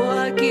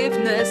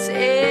forgiveness,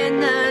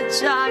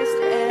 energized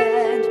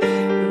and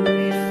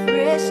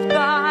refreshed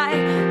by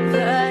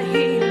the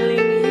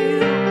healing you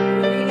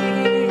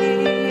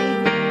bring.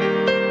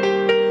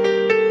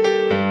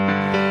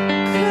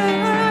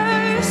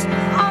 Curse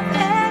of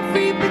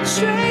every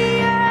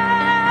betrayal,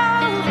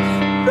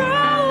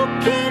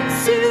 broken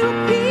to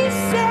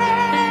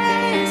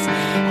pieces,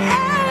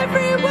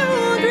 every wound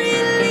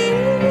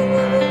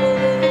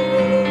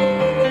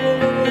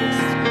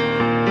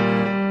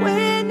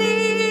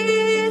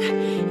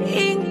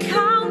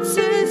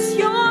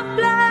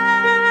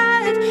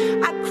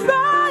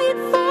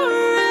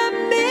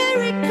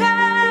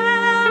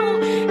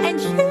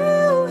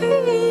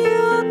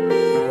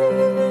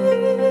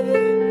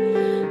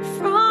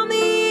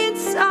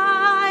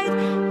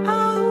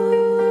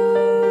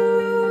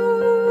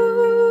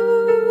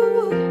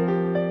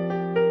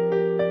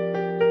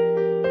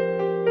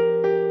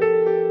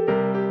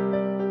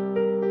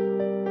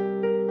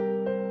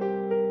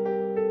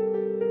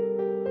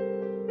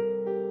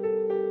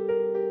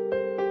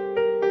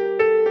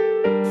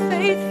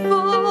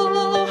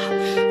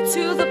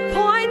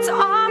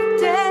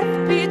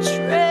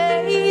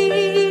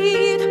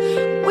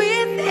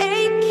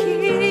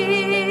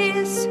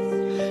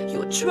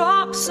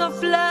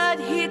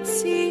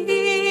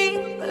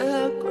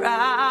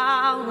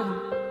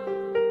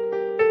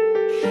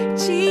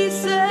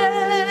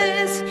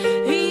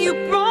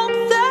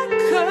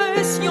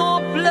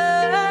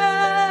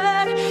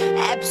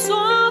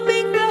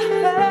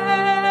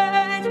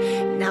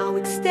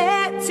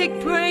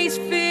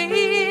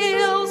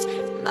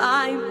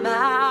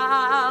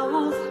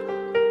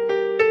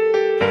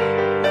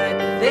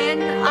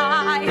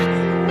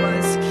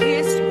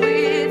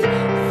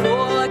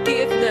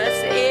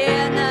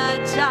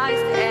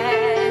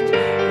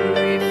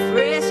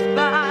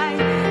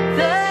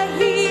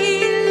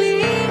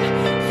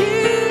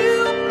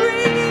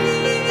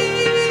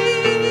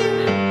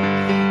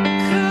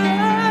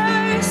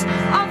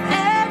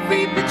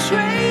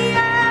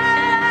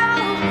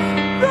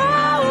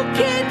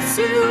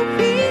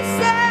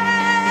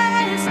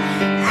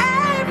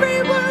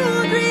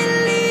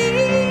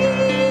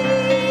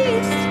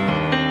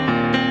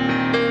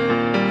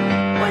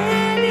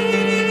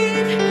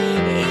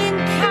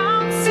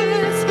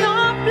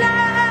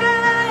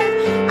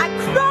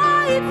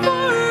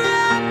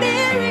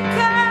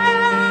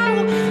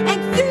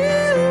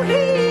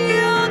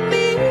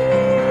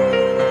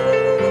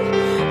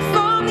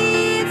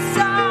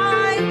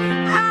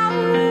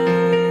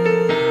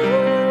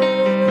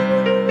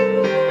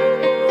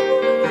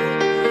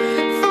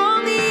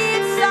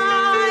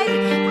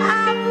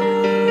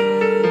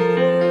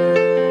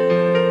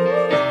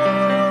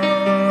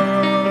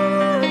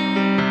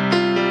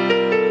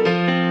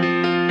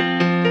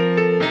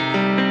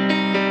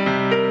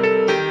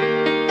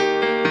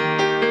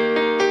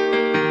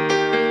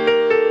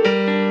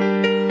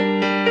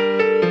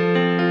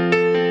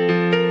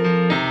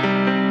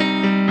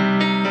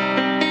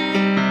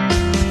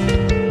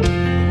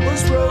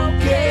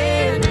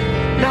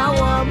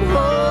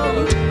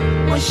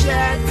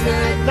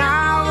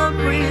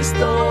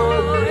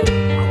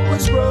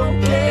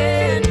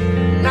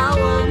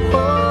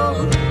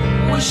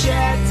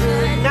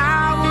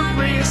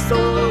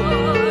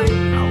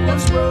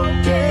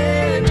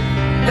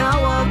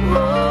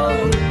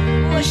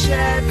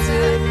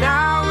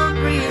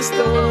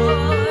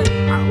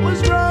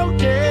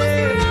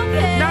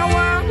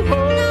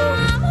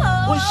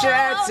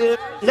shattered,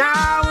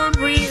 now I'm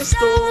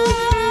restored.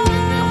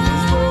 I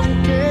was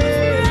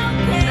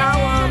broken, now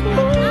I'm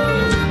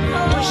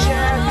whole. Was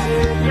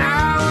shattered,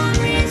 now I'm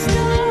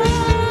restored.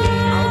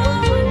 I was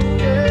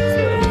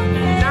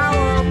broken, now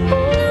I'm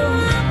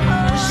whole.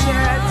 Was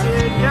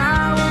shattered,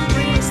 now I'm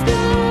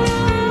restored.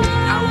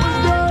 I was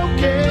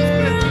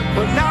broken,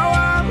 but now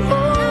I'm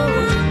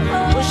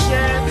whole. Was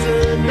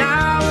shattered,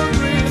 now I'm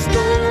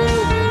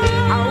restored.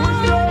 I was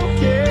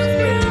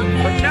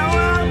broken, but now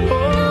I'm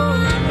whole.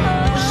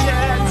 Was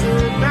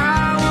shattered,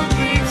 now I'm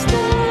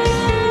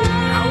restored.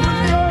 I was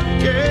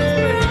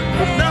broken,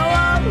 but now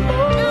I'm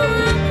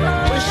whole.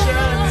 Was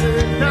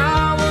shattered,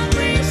 now I'm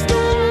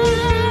restored.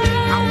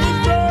 I was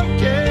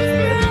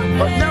broken,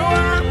 but now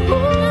I'm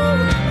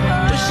whole.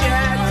 Was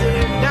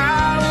shattered,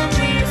 now I'm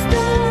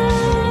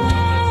restored.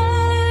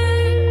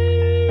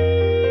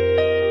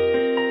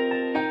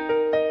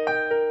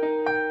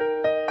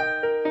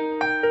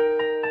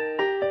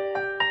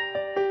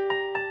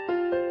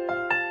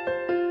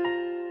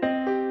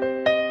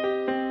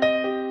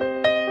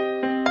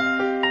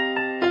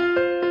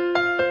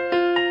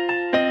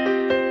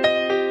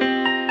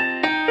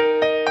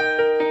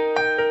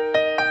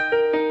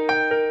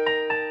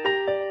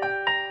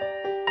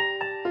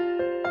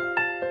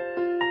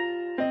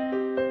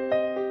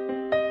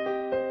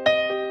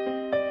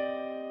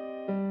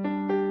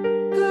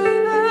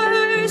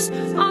 Curse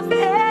of